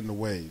sea and the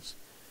waves,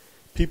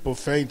 people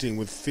fainting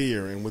with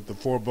fear and with the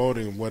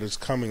foreboding of what is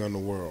coming on the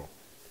world.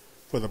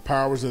 For the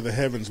powers of the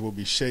heavens will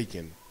be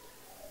shaken,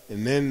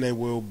 and then they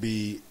will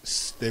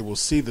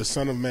see the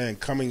Son of Man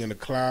coming in a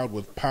cloud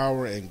with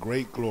power and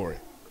great glory.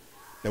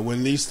 Now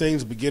when these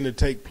things begin to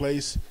take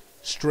place,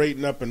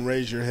 straighten up and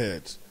raise your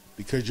heads,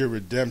 because your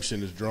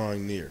redemption is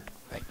drawing near.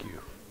 Thank you.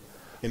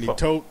 And he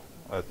told...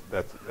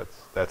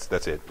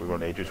 That's it. We're going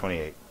to 8 through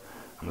 28.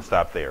 I'm going to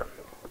stop there.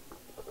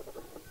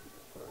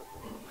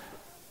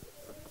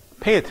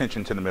 Pay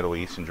attention to the Middle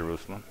East and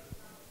Jerusalem.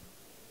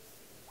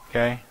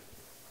 Okay?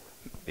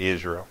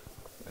 Israel,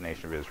 the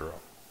nation of Israel.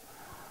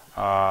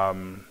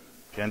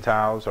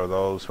 Gentiles are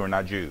those who are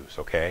not Jews.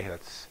 Okay?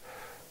 That's,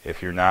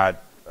 if you're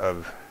not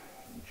of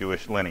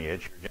Jewish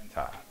lineage, you're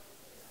Gentile.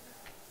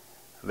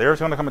 There's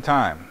going to come a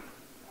time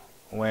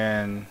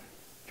when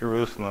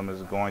Jerusalem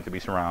is going to be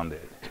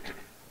surrounded.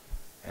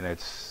 And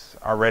it's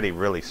already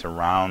really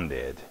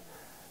surrounded.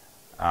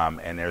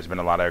 And there's been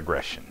a lot of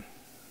aggression.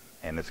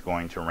 And it's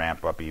going to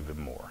ramp up even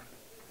more.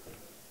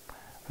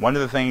 One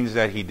of the things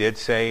that he did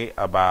say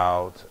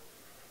about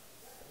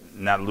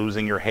not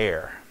losing your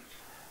hair,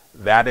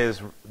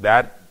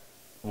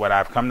 what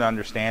I've come to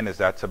understand is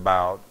that's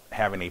about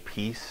having a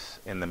peace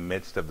in the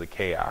midst of the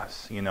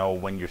chaos. You know,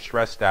 when you're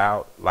stressed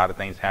out, a lot of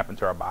things happen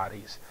to our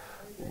bodies.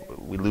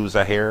 We lose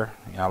our hair.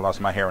 You know, I lost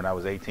my hair when I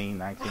was 18,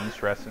 19,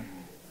 stressing.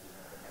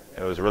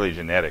 It was really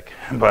genetic.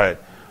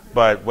 But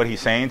what he's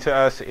saying to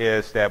us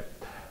is that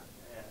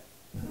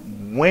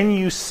when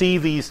you see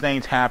these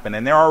things happen,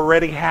 and they're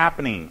already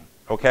happening,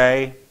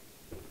 okay,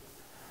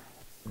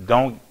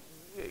 don't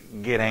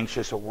get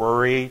anxious or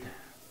worried.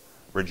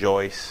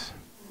 Rejoice,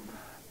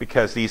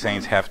 because these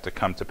things have to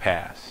come to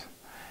pass.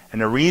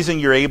 And the reason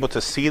you're able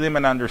to see them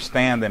and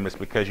understand them is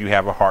because you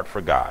have a heart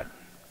for God.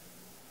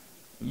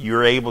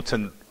 You're able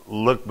to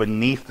look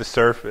beneath the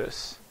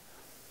surface,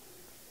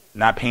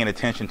 not paying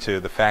attention to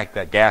the fact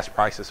that gas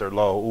prices are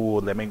low. Ooh,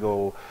 let me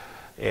go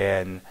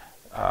and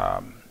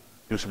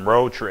do some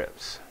road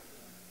trips.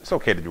 It's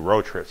okay to do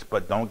road trips,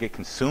 but don't get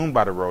consumed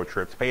by the road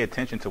trips. Pay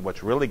attention to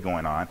what's really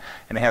going on,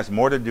 and it has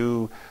more to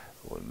do.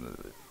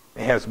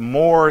 It has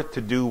more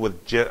to do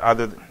with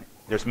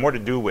there's more to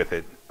do with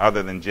it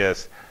other than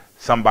just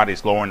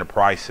somebody's lowering the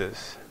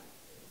prices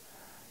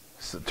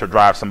to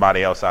drive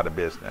somebody else out of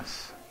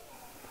business.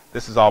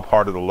 This is all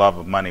part of the love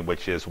of money,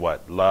 which is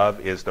what? Love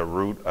is the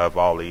root of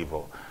all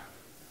evil.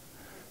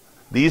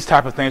 These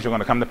type of things are going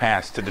to come to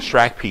pass to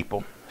distract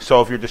people.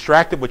 So if you're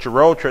distracted with your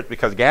road trip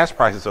because gas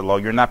prices are low,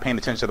 you're not paying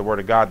attention to the Word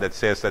of God that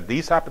says that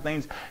these type of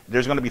things,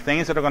 there's going to be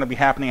things that are going to be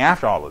happening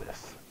after all of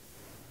this.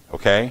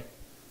 Okay?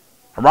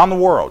 Around the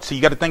world. So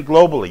you got to think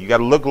globally. You got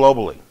to look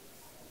globally.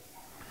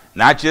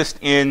 Not just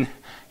in,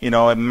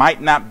 it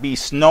might not be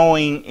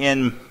snowing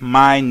in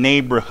my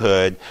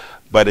neighborhood,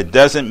 but it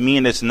doesn't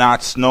mean it's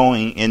not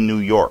snowing in New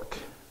York.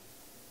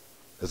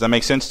 Does that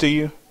make sense to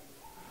you?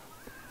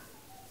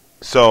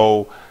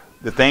 So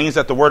the things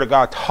that the Word of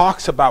God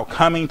talks about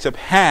coming to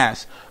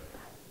pass,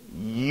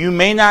 you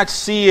may not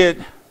see it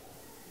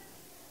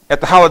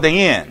at the Holiday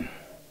Inn,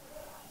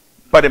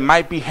 but it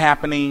might be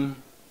happening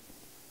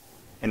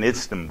in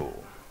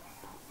Istanbul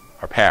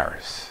or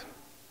Paris.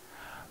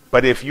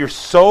 But if you're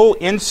so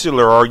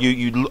insular, or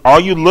all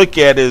you look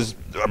at is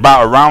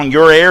about around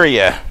your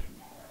area,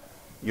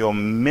 you'll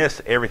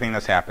miss everything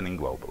that's happening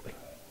globally.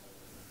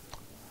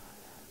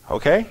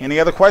 Okay, any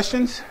other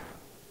questions?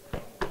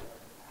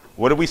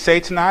 What did we say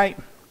tonight?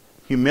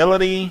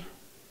 Humility,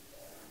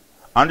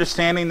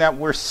 understanding that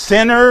we're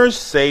sinners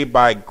saved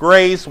by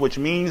grace, which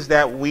means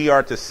that we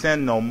are to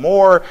sin no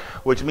more,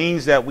 which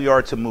means that we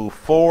are to move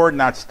forward,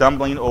 not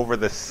stumbling over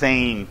the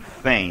same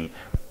thing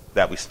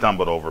that we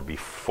stumbled over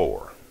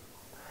before.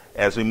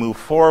 As we move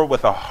forward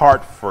with a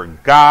heart for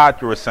God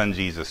through His Son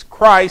Jesus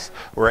Christ,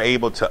 we're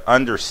able to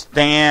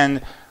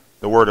understand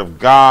the Word of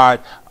God,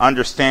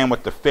 understand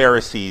what the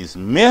Pharisees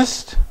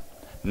missed,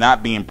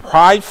 not being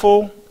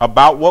prideful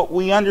about what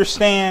we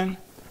understand,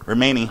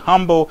 remaining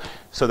humble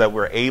so that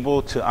we're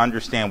able to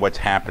understand what's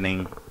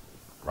happening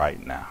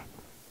right now.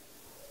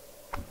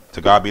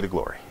 To God be the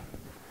glory.